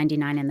have a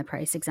 99 in the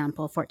price?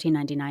 Example,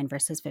 $14.99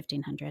 versus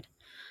 $1,500.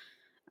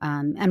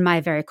 And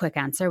my very quick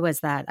answer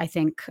was that I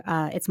think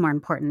it's more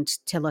important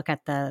to look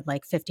at the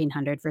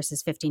 $1,500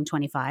 versus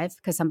 $1,525,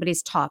 because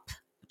somebody's top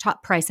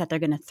price that they're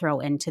going to throw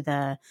into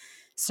the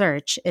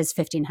search is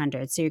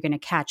 $1,500. So you're going to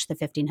catch the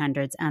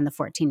 $1,500s and the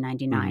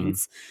 $14.99s. Mm-hmm.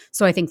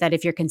 So I think that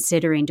if you're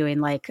considering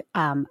doing a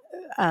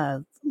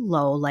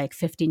low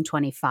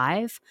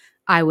 $1,525,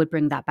 I would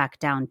bring that back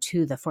down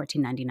to the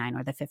 $14.99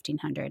 or the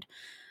 $1,500.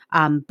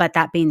 But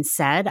that being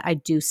said, I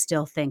do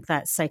still think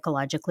that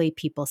psychologically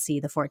people see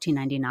the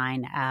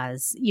 $14.99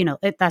 as,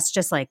 that's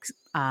just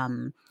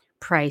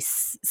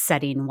price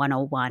setting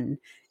 101,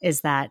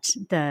 is that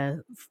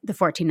the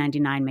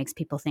 $14.99 makes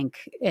people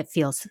think it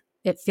feels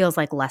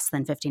like less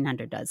than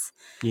 $1,500 does.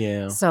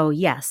 Yeah. So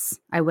yes,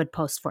 I would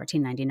post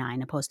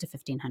 $14.99 opposed to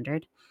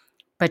 $1,500,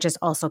 but just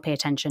also pay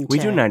attention We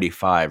do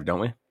 95,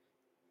 don't we?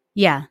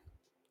 Yeah.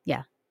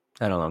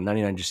 I don't know.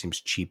 99 just seems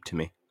cheap to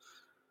me.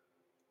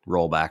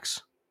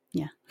 Rollbacks.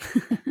 Yeah.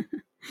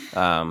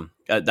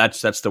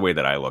 That's the way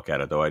that I look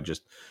at it, though. I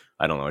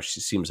don't know. It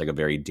seems like a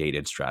very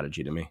dated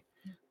strategy to me.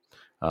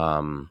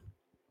 But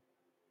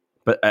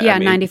yeah,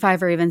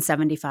 95 or even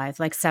 75,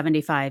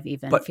 75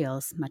 even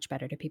feels much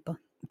better to people.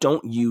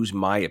 Don't use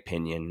my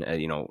opinion,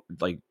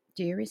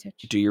 do your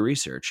research. Do your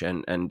research,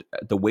 and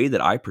the way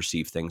that I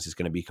perceive things is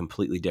going to be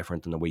completely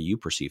different than the way you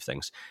perceive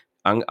things.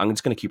 I'm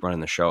just going to keep running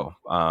the show.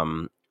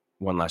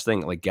 One last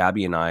thing,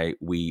 Gabby and I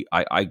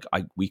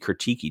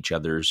critique each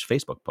other's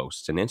Facebook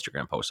posts and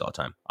Instagram posts all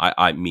the time.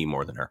 Me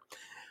more than her.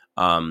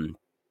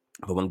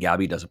 But when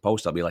Gabby does a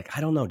post, I'll be like,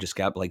 I don't know, just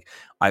Gab.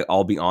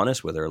 I'll be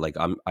honest with her.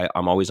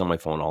 I'm always on my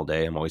phone all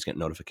day. I'm always getting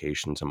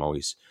notifications. I'm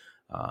always,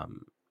 I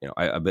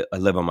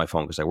live on my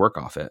phone because I work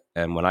off it.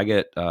 And when I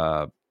get,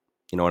 when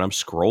I'm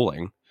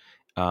scrolling,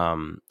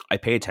 I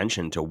pay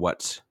attention to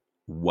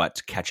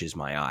what catches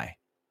my eye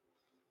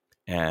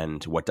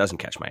and what doesn't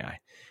catch my eye.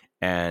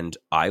 And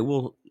I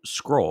will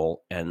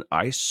scroll, and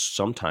I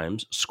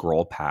sometimes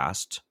scroll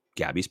past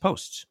Gabby's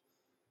posts.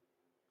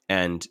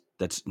 And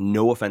That's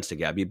no offense to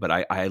Gabby, but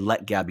I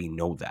let Gabby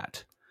know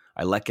that.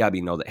 I let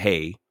Gabby know that,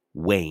 hey,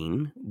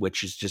 Wayne,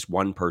 which is just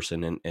one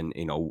person and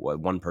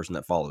one person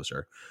that follows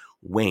her,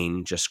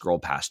 Wayne just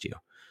scrolled past you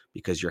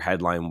because your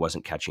headline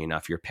wasn't catchy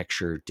enough. Your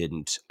picture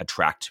didn't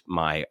attract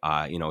my,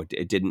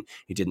 it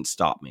didn't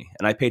stop me.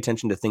 And I pay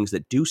attention to things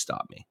that do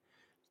stop me,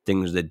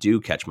 things that do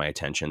catch my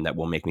attention that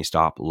will make me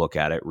stop, look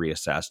at it,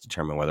 reassess,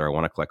 determine whether I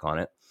want to click on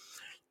it.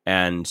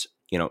 And,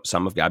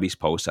 some of Gabby's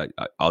posts,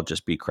 I'll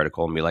just be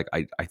critical and be like,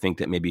 I think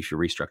that maybe if you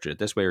restructured it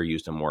this way or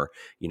used a more,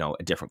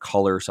 a different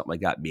color or something like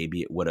that,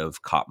 maybe it would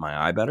have caught my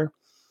eye better.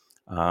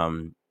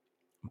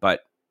 But,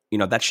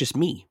 that's just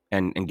me.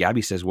 And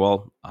Gabby says,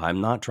 well,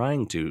 I'm not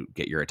trying to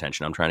get your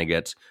attention. I'm trying to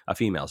get a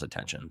female's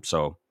attention.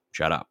 So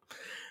shut up.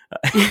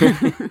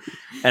 And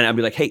I'd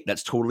be like, hey,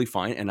 that's totally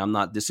fine. And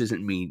this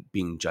isn't me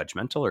being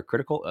judgmental or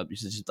critical.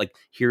 It's just like,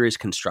 here is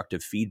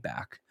constructive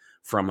feedback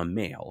from a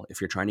male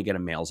if you're trying to get a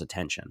male's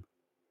attention.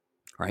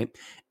 Right.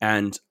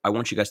 And I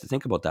want you guys to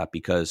think about that,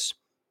 because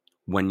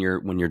when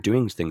you're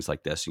doing things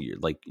like this, you're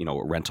like,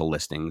 rental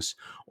listings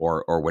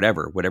or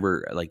whatever,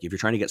 like if you're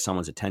trying to get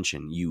someone's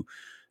attention,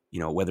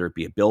 whether it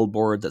be a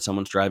billboard that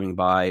someone's driving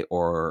by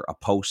or a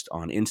post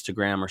on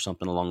Instagram or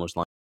something along those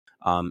lines,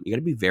 you got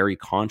to be very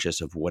conscious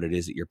of what it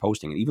is that you're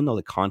posting. And even though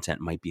the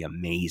content might be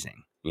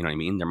amazing, you know what I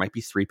mean? There might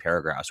be 3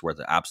 paragraphs where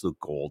the absolute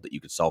gold that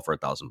you could sell for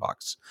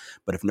 $1,000,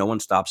 but if no one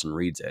stops and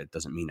reads it, it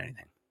doesn't mean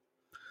anything.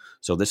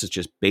 So this is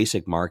just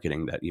basic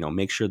marketing that,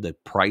 make sure the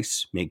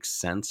price makes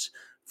sense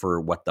for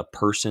what the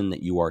person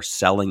that you are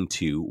selling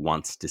to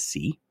wants to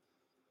see.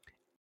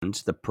 And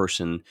the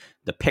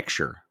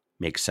picture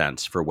makes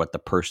sense for what the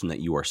person that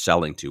you are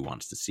selling to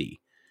wants to see.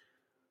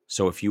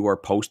 So if you are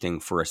posting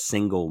for a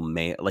single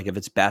male, like if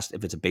it's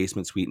a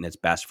basement suite and it's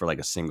best for like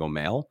a single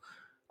male,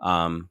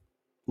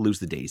 lose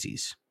the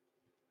daisies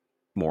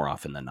more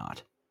often than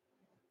not.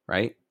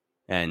 Right.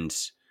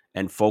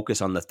 And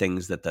focus on the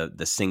things that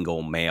the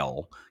single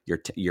male,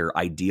 your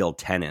ideal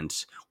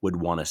tenant would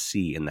want to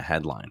see in the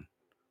headline,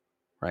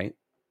 right?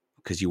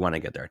 Because you want to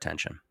get their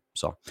attention.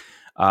 So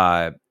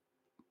 99s,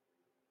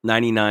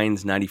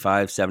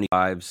 95s,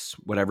 75s,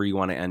 whatever you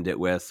want to end it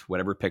with,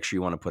 whatever picture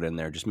you want to put in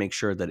there, just make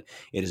sure that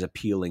it is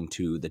appealing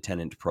to the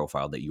tenant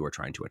profile that you are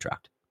trying to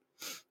attract.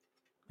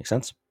 Make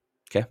sense?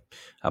 Okay.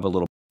 Have a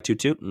little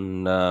toot-toot,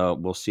 and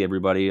we'll see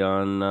everybody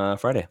on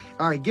Friday.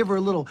 All right, give her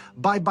a little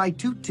bye-bye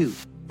toot-toot.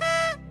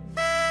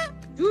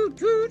 Toot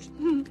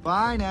toot.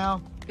 Bye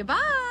now.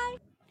 Goodbye.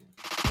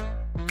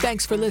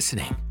 Thanks for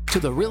listening to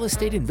the Real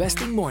Estate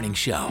Investing Morning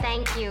Show.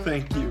 Thank you.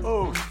 Thank you.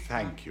 Oh,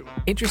 thank you.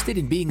 Interested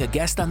in being a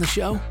guest on the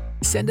show?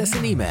 Send us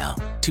an email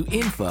to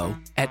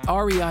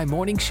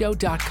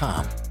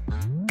info@reimorningshow.com.